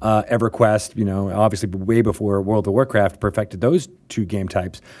EverQuest, obviously way before World of Warcraft perfected those two game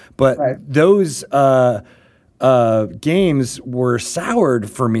types. But those games were soured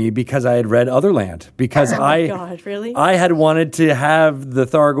for me because I had read Otherland. Because really? I had wanted to have the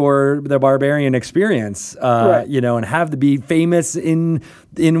Thargor the Barbarian experience, and have to be famous in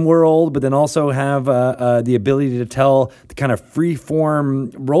world, but then also have the ability to tell the kind of free form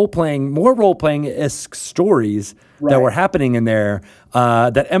more role playing-esque stories that were happening in there.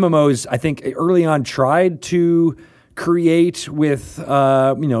 That MMOs, I think, early on tried to create with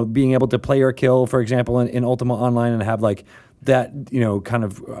being able to play or kill, for example, in Ultima Online, and have like that kind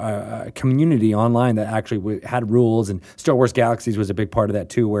of community online that actually had rules. And Star Wars Galaxies was a big part of that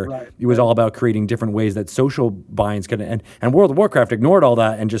too, where it was all about creating different ways that social binds could. And World of Warcraft ignored all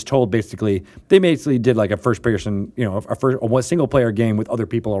that and just told basically did like a first person, a single player game with other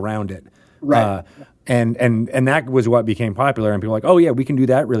people around it. Right. And that was what became popular, and people were like, oh yeah, we can do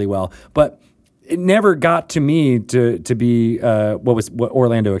that really well. But it never got to me to be what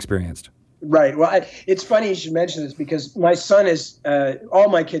Orlando experienced. Right. Well, it's funny you should mention this because my son is all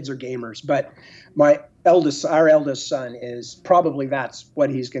my kids are gamers, but our eldest son is probably that's what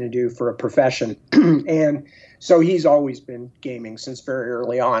he's going to do for a profession. And so he's always been gaming since very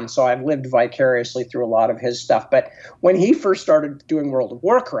early on. So I've lived vicariously through a lot of his stuff. But when he first started doing World of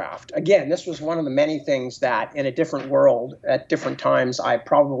Warcraft, again, this was one of the many things that in a different world at different times I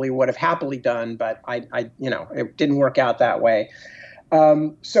probably would have happily done, but I it didn't work out that way.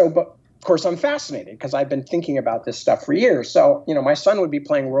 But of course, I'm fascinated because I've been thinking about this stuff for years. So, my son would be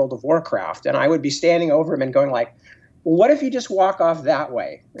playing World of Warcraft, and I would be standing over him and going like, well, what if you just walk off that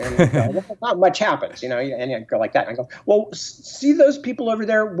way? And well, not much happens, and I'd go like that. And I go, well, see those people over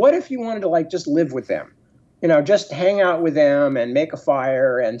there? What if you wanted to like just live with them? Just hang out with them and make a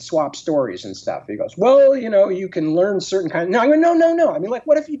fire and swap stories and stuff. He goes, well, you can learn certain kinds. No, I go, no. I mean, like,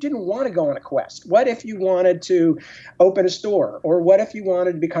 what if you didn't want to go on a quest? What if you wanted to open a store? Or what if you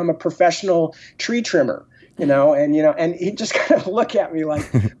wanted to become a professional tree trimmer? And he just kind of look at me like,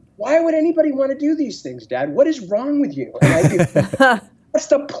 why would anybody want to do these things, Dad? What is wrong with you? And I do, what's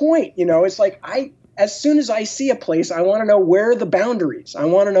the point? It's like as soon as I see a place, I want to know where are the boundaries. I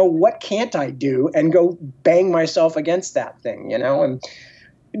want to know what can't I do and go bang myself against that thing, and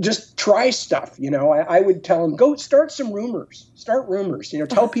just try stuff. I would tell him, go start some rumors,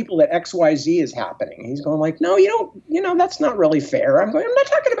 tell people that XYZ is happening. He's going like, no, you don't, that's not really fair. I'm not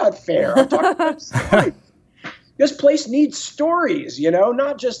talking about fair. I'm talking about stories. This place needs stories,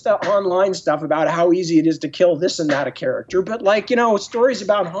 not just the online stuff about how easy it is to kill this and that a character, but like, stories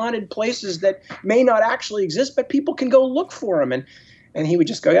about haunted places that may not actually exist, but people can go look for them. And he would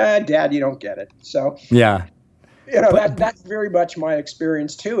just go, Dad, you don't get it. So, yeah, that's very much my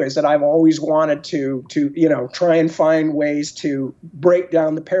experience too, is that I've always wanted to try and find ways to break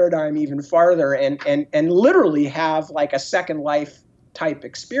down the paradigm even farther and literally have like a Second Life type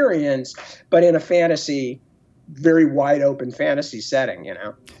experience, but in a very wide open fantasy setting,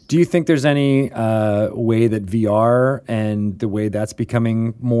 Do you think there's any way that VR and the way that's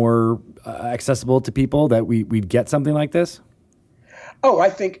becoming more accessible to people that we'd get something like this? Oh, I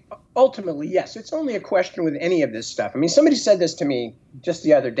think ultimately, yes. It's only a question with any of this stuff. I mean, somebody said this to me just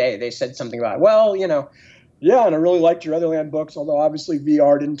the other day. They said something about, well, yeah, and I really liked your Otherland books, although obviously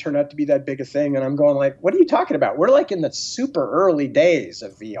VR didn't turn out to be that big a thing. And I'm going like, what are you talking about? We're like in the super early days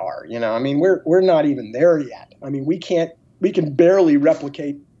of VR. I mean, we're not even there yet. I mean, we can barely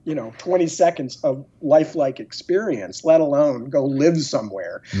replicate 20 seconds of lifelike experience, let alone go live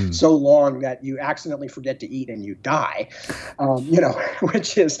somewhere so long that you accidentally forget to eat and you die,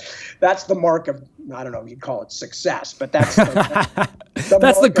 that's the mark of, I don't know if you'd call it success, but that's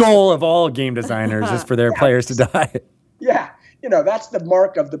the goal of all game designers is for their players to die. Yeah. That's the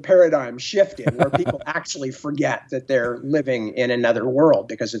mark of the paradigm shifting, where people actually forget that they're living in another world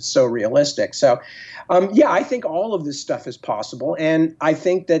because it's so realistic. So, I think all of this stuff is possible. And I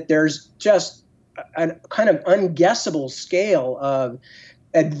think that there's just a kind of unguessable scale of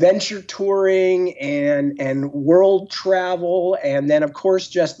adventure touring and world travel. And then, of course,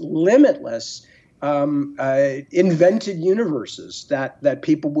 just limitless invented universes that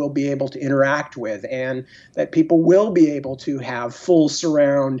people will be able to interact with, and that people will be able to have full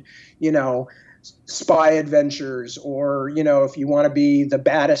surround, spy adventures, or, if you want to be the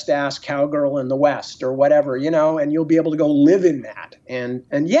baddest ass cowgirl in the West or whatever, and you'll be able to go live in that. And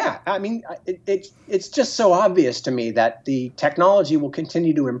yeah, I mean, it's just so obvious to me that the technology will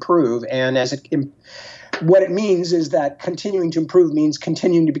continue to improve. And what it means is that continuing to improve means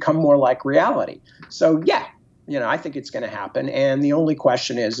continuing to become more like reality. So yeah, I think it's going to happen. And the only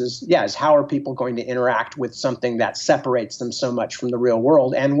question is how are people going to interact with something that separates them so much from the real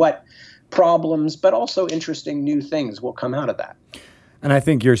world, and what problems, but also interesting new things will come out of that. And I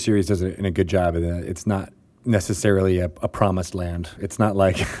think your series does a good job of that. It's not necessarily a promised land. It's not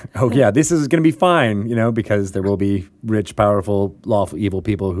like, oh yeah, this is going to be fine, because there will be rich, powerful, lawful, evil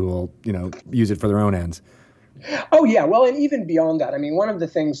people who will, use it for their own ends. Oh yeah. Well, and even beyond that, I mean, one of the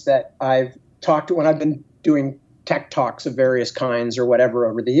things that I've talked to when I've been doing tech talks of various kinds or whatever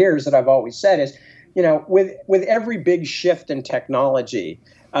over the years that I've always said is, with every big shift in technology,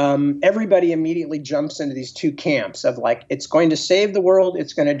 everybody immediately jumps into these two camps of like, it's going to save the world,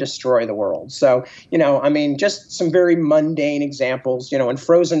 it's going to destroy the world. So, just some very mundane examples, when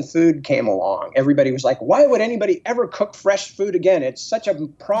frozen food came along, everybody was like, why would anybody ever cook fresh food again? It's such a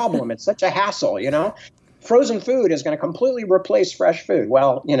problem. It's such a hassle, Frozen food is going to completely replace fresh food.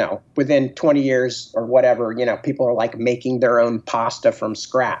 Well, within 20 years or whatever, people are like making their own pasta from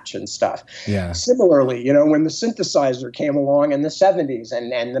scratch and stuff. Yeah. Similarly, when the synthesizer came along in the 70s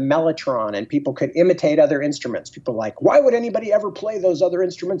and the mellotron and people could imitate other instruments, people are like, why would anybody ever play those other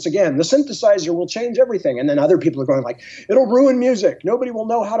instruments again? The synthesizer will change everything. And then other people are going like, it'll ruin music. Nobody will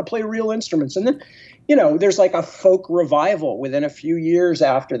know how to play real instruments. And then there's like a folk revival within a few years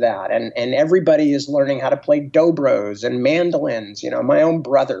after that. And everybody is learning how to play dobros and mandolins. My own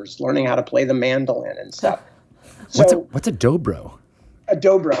brother's learning how to play the mandolin and stuff. What's a dobro? A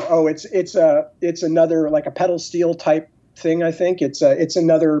dobro. Oh, it's another like a pedal steel type thing, I think. It's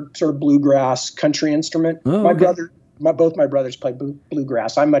another sort of bluegrass country instrument. Oh, okay. Both my brothers play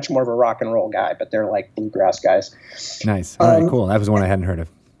bluegrass. I'm much more of a rock and roll guy, but they're like bluegrass guys. Nice. All right, cool. That was one I hadn't heard of.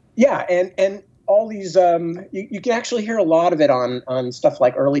 Yeah, and all these, you can actually hear a lot of it on stuff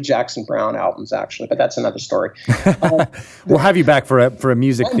like early Jackson Browne albums, actually, but that's another story. We'll have you back for a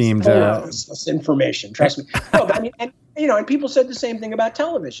music themed information. Trust me. No, but and people said the same thing about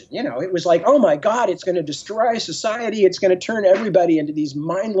television. It was like, oh my God, it's going to destroy society. It's going to turn everybody into these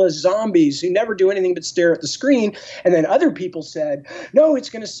mindless zombies who never do anything but stare at the screen. And then other people said, no, it's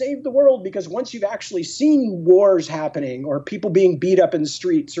going to save the world because once you've actually seen wars happening or people being beat up in the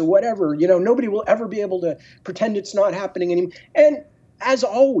streets or whatever, nobody will ever be able to pretend it's not happening anymore. And as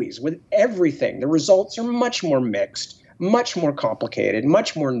always, with everything, the results are much more mixed, much more complicated,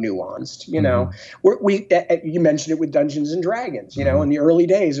 much more nuanced. You mentioned it with Dungeons and Dragons. In the early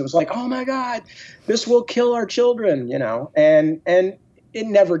days, it was like, oh my God, this will kill our children. And it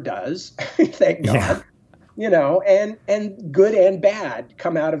never does. Thank God. And good and bad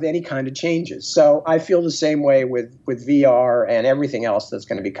come out of any kind of changes. So I feel the same way with VR and everything else that's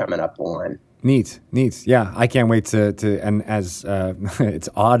going to be coming up the line. Neat. Yeah, I can't wait to and as it's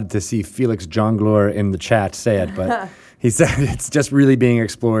odd to see Felix Jongleur in the chat say it, but he said it's just really being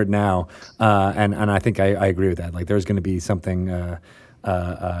explored now, and I think I agree with that. Like, there's going to be something, we're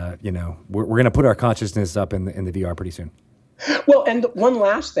going to put our consciousness up in the VR pretty soon. Well, and one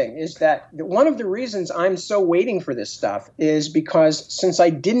last thing is that one of the reasons I'm so waiting for this stuff is because since I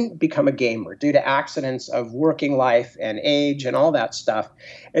didn't become a gamer due to accidents of working life and age and all that stuff,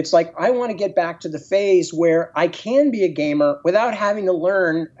 it's like I want to get back to the phase where I can be a gamer without having to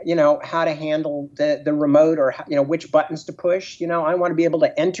learn, how to handle the remote or, which buttons to push. I want to be able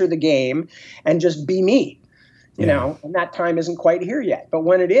to enter the game and just be me. And that time isn't quite here yet. But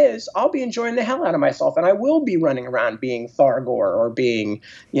when it is, I'll be enjoying the hell out of myself. And I will be running around being Thargor or being,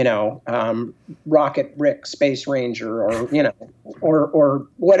 Rocket Rick Space Ranger or, or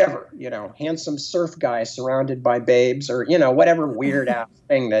whatever, handsome surf guy surrounded by babes or, whatever weird ass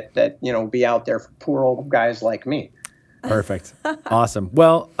thing that be out there for poor old guys like me. Perfect. Awesome.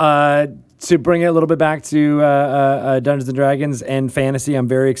 Well, to bring it a little bit back to Dungeons and Dragons and fantasy, I'm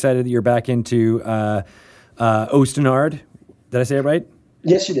very excited that you're back into Ostenard. Did I say it right?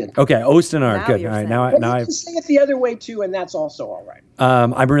 Yes, you did. Okay, Ostenard. Good. All right, now I can say it the other way too, and that's also all right.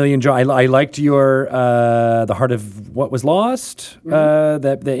 I'm really enjoying. I liked your The Heart of What Was Lost.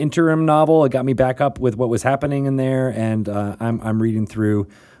 That the interim novel. It got me back up with what was happening in there, and I'm reading through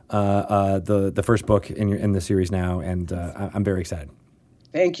the first book in the series now, and I'm very excited.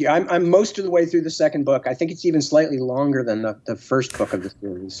 Thank you. I'm most of the way through the second book. I think it's even slightly longer than the first book of the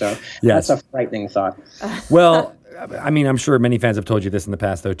series. So yes. That's a frightening thought. Well, I mean, I'm sure many fans have told you this in the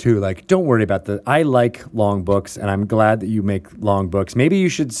past, though, too. Like, don't worry about I like long books, and I'm glad that you make long books. Maybe you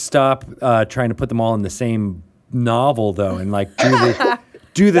should stop trying to put them all in the same novel, though, and like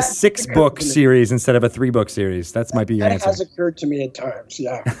do the 6-book series instead of a 3-book series. That might be your answer. That has occurred to me at times,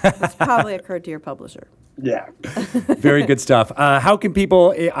 yeah. It's probably occurred to your publisher. Yeah. Very good stuff. How can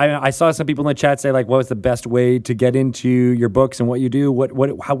people, I saw some people in the chat say, like, what was the best way to get into your books and what you do? What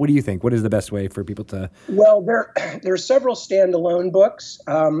do you think? What is the best way for people to? Well, there are several standalone books,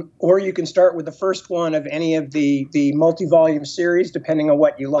 or you can start with the first one of any of the multi-volume series, depending on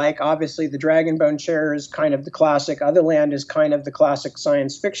what you like. Obviously, the Dragonbone Chair is kind of the classic. Otherland is kind of the classic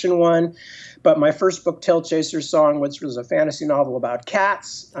science fiction one. But my first book, Tailchaser's Song, which was a fantasy novel about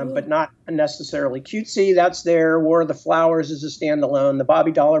cats, but not necessarily cutesy. Free, that's there. War of the Flowers is a standalone. The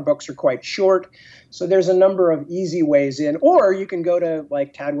Bobby Dollar books are quite short. So there's a number of easy ways in. Or you can go to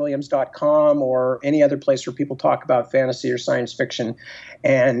like tadwilliams.com or any other place where people talk about fantasy or science fiction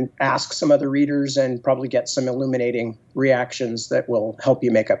and ask some other readers and probably get some illuminating reactions that will help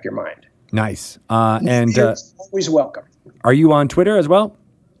you make up your mind. Nice. And It's always welcome. are you on Twitter as well?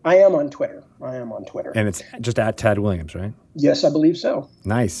 I am on Twitter. And it's just at Tad Williams, right? Yes, I believe so.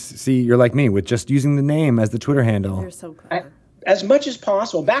 Nice. See, you're like me with just using the name as the Twitter handle. You're so clever. As much as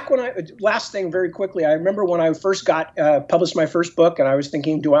possible. Back when last thing very quickly, I remember when I first got published my first book and I was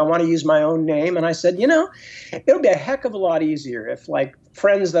thinking, do I want to use my own name? And I said, it'll be a heck of a lot easier if like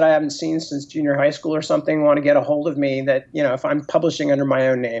friends that I haven't seen since junior high school or something want to get a hold of me that, if I'm publishing under my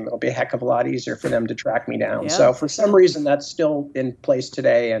own name, it'll be a heck of a lot easier for them to track me down. Yeah. So for some reason, that's still in place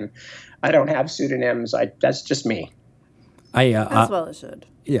today. And I don't have pseudonyms. That's just me. As well it should.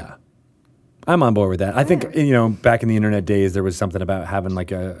 Yeah. I'm on board with that. I think, back in the internet days, there was something about having like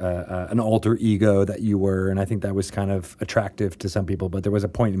an alter ego that you were, and I think that was kind of attractive to some people. But there was a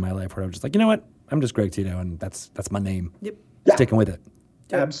point in my life where I was just like, you know what? I'm just Greg Tito, and that's my name. Yep. Yeah. Sticking with it.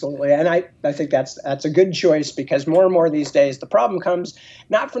 Absolutely. And I think that's a good choice because more and more these days, the problem comes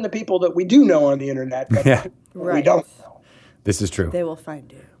not from the people that we do know on the internet, but Yeah. we Right. don't know. This is true. They will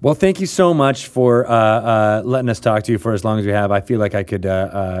find you. Well, thank you so much for letting us talk to you for as long as we have. I feel like I could,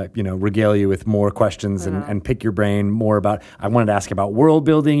 regale you with more questions and pick your brain more about. I wanted to ask about world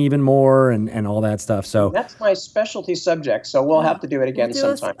building even more and all that stuff. So That's my specialty subject, so we'll have to do it again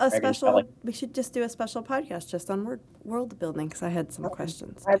We'll do sometime. a Greg and special. Shelley. We should just do a special podcast just on world building because I had some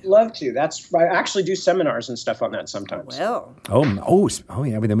questions. I'd love to. I actually do seminars and stuff on that sometimes. Well,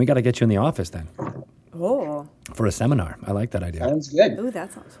 yeah. Then we got to get you in the office then for a seminar. I like that idea. Sounds good. ooh,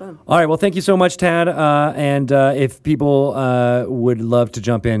 that sounds fun. All right. Well, thank you so much, Tad. And if people would love to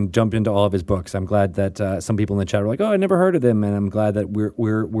jump into all of his books, I'm glad that some people in the chat were like, "Oh, I never heard of them," and I'm glad that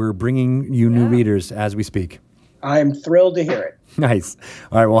we're bringing you new readers as we speak. I'm thrilled to hear it. Nice.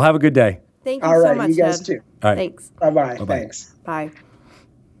 All right. Well, have a good day. Thank you All so right, much, you guys Ted. too. All right. Thanks. Bye-bye. Bye-bye. Thanks. Bye.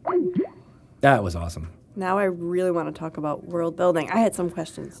 That was awesome. Now I really want to talk about world building. I had some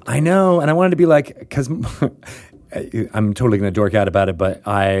questions. I know, and I wanted to be like, because I'm totally going to dork out about it, but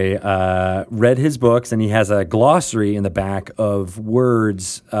I read his books, and he has a glossary in the back of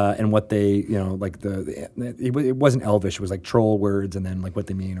words and what they, it wasn't Elvish, it was like troll words, and then like what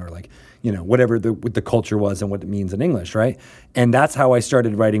they mean, or like, whatever what the culture was and what it means in English, right? And that's how I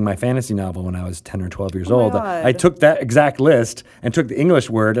started writing my fantasy novel when I was 10 or 12 years old. God. I took that exact list and took the English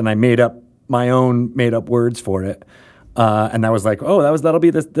word, and I made up my own made up words for it. And I was like, that'll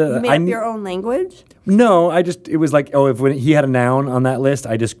be the You made up your own language? No, it was like, when he had a noun on that list,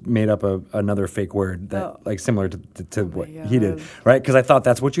 I just made up another fake word that like similar to what he did, right? Because I thought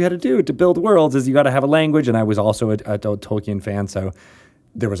that's what you had to do to build worlds is you got to have a language. And I was also a Tolkien fan, so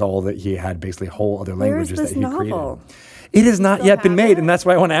there was all that he had basically whole other languages Where's this that he novel? created. It has not still yet been have made, it? and that's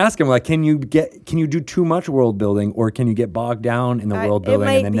why I want to ask him. Like, can you do too much world building, or can you get bogged down in the world building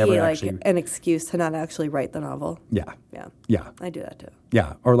it might and then never be like actually? an excuse to not actually write the novel. Yeah, Yeah. yeah. I do that too.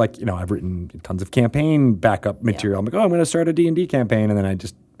 Yeah, or like, I've written tons of campaign backup material. I'm like, I'm going to start a D&D campaign, and then I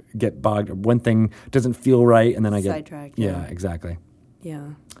just get bogged. One thing doesn't feel right, and then I get Sidetracked, Yeah, yeah. exactly.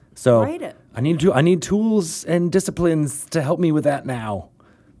 Yeah. So Write it. I need tools and disciplines to help me with that now.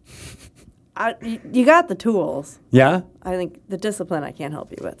 You got the tools. Yeah? I think the discipline I can't help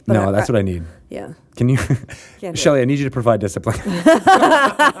you with. But No, that's what I need. Yeah. Can you, Can't do Shelley? I need you to provide discipline.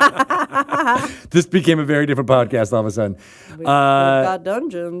 This became a very different podcast all of a sudden. We've got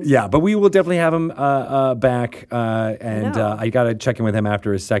dungeons. Yeah, but we will definitely have him back, and know. I got to check in with him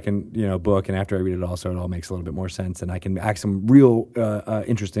after his second, book, and after I read it all, so it all makes a little bit more sense, and I can ask some real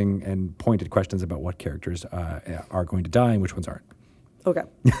interesting and pointed questions about what characters are going to die and which ones aren't. Okay.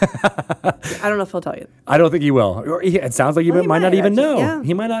 I don't know if he'll tell you. I don't think he will. Or it sounds like he Well, he might not might, even actually, know. yeah.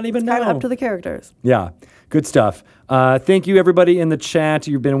 He might not even know. Kind of up to the characters. Yeah, good stuff. Thank you, everybody in the chat.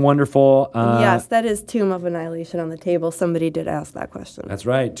 You've been wonderful. Yes, that is Tomb of Annihilation on the table. Somebody did ask that question. That's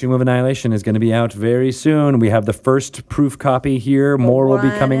right. Tomb of Annihilation is going to be out very soon. We have the first proof copy here. More will be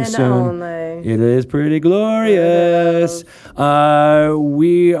one coming and soon. only. It is pretty glorious.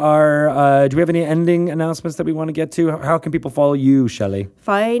 We are. Do we have any ending announcements that we want to get to? How can people follow you, Shelley?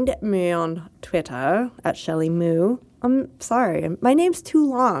 Find me on Twitter at Shelly Moo. I'm sorry, my name's too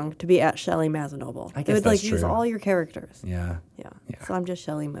long to be at Shelly Mazanoble. I It guess would that's use true. all your characters. Yeah. Yeah. So I'm just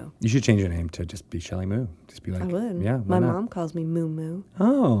Shelly Moo. You should change your name to just be Shelley Moo. Just be like. I would. Yeah. why My not? mom calls me Moo Moo.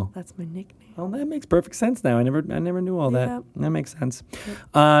 Oh. That's my nickname. Well, that makes perfect sense now. I never knew all that. Yep. That makes sense.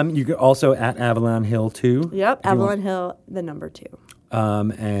 You could also at Avalon Hill too. Yep, If you want- Avalon Hill, the number 2.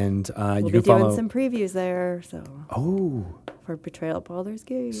 And We'll you be can doing follow. some previews there. So for Betrayal at Baldur's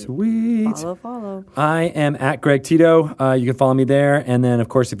Gate. Sweet. Follow. I am at Greg Tito. You can follow me there. And then, of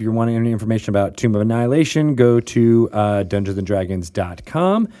course, if you're wanting any information about Tomb of Annihilation, go to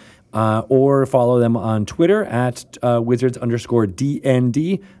dungeonsanddragons.com or follow them on Twitter at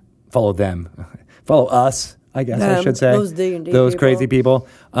wizards_DND. Follow them. Follow us, I guess I should say. Those D&D Those people. crazy people.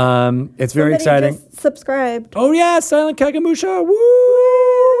 It's very Somebody exciting. just subscribed. Oh, yeah, Silent Kagamusha. Woo!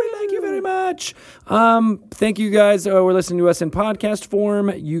 We like you very much. Thank you guys who are listening to us in podcast form.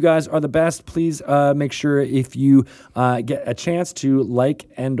 You guys are the best. Please make sure if you get a chance to like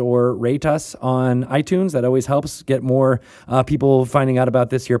and or rate us on iTunes. That always helps get more people finding out about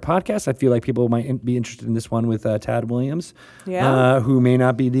this here podcast. I feel like people might be interested in this one with Tad Williams, who may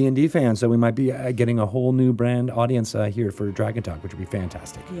not be D&D fans. So we might be getting a whole new brand audience here for Dragon Talk, which would be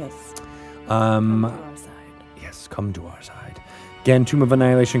fantastic. Yes. Come to our side. Yes, come to our side. Again, Tomb of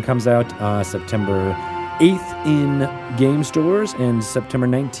Annihilation comes out September 8th in game stores and September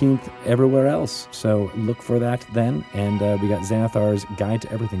 19th everywhere else. So look for that then. And we got Xanathar's Guide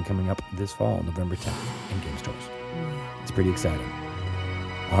to Everything coming up this fall, November 10th in game stores. It's pretty exciting.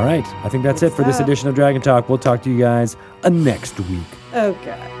 All right. I think that's it for this edition of Dragon Talk. We'll talk to you guys next week.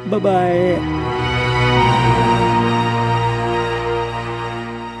 Okay. Bye-bye.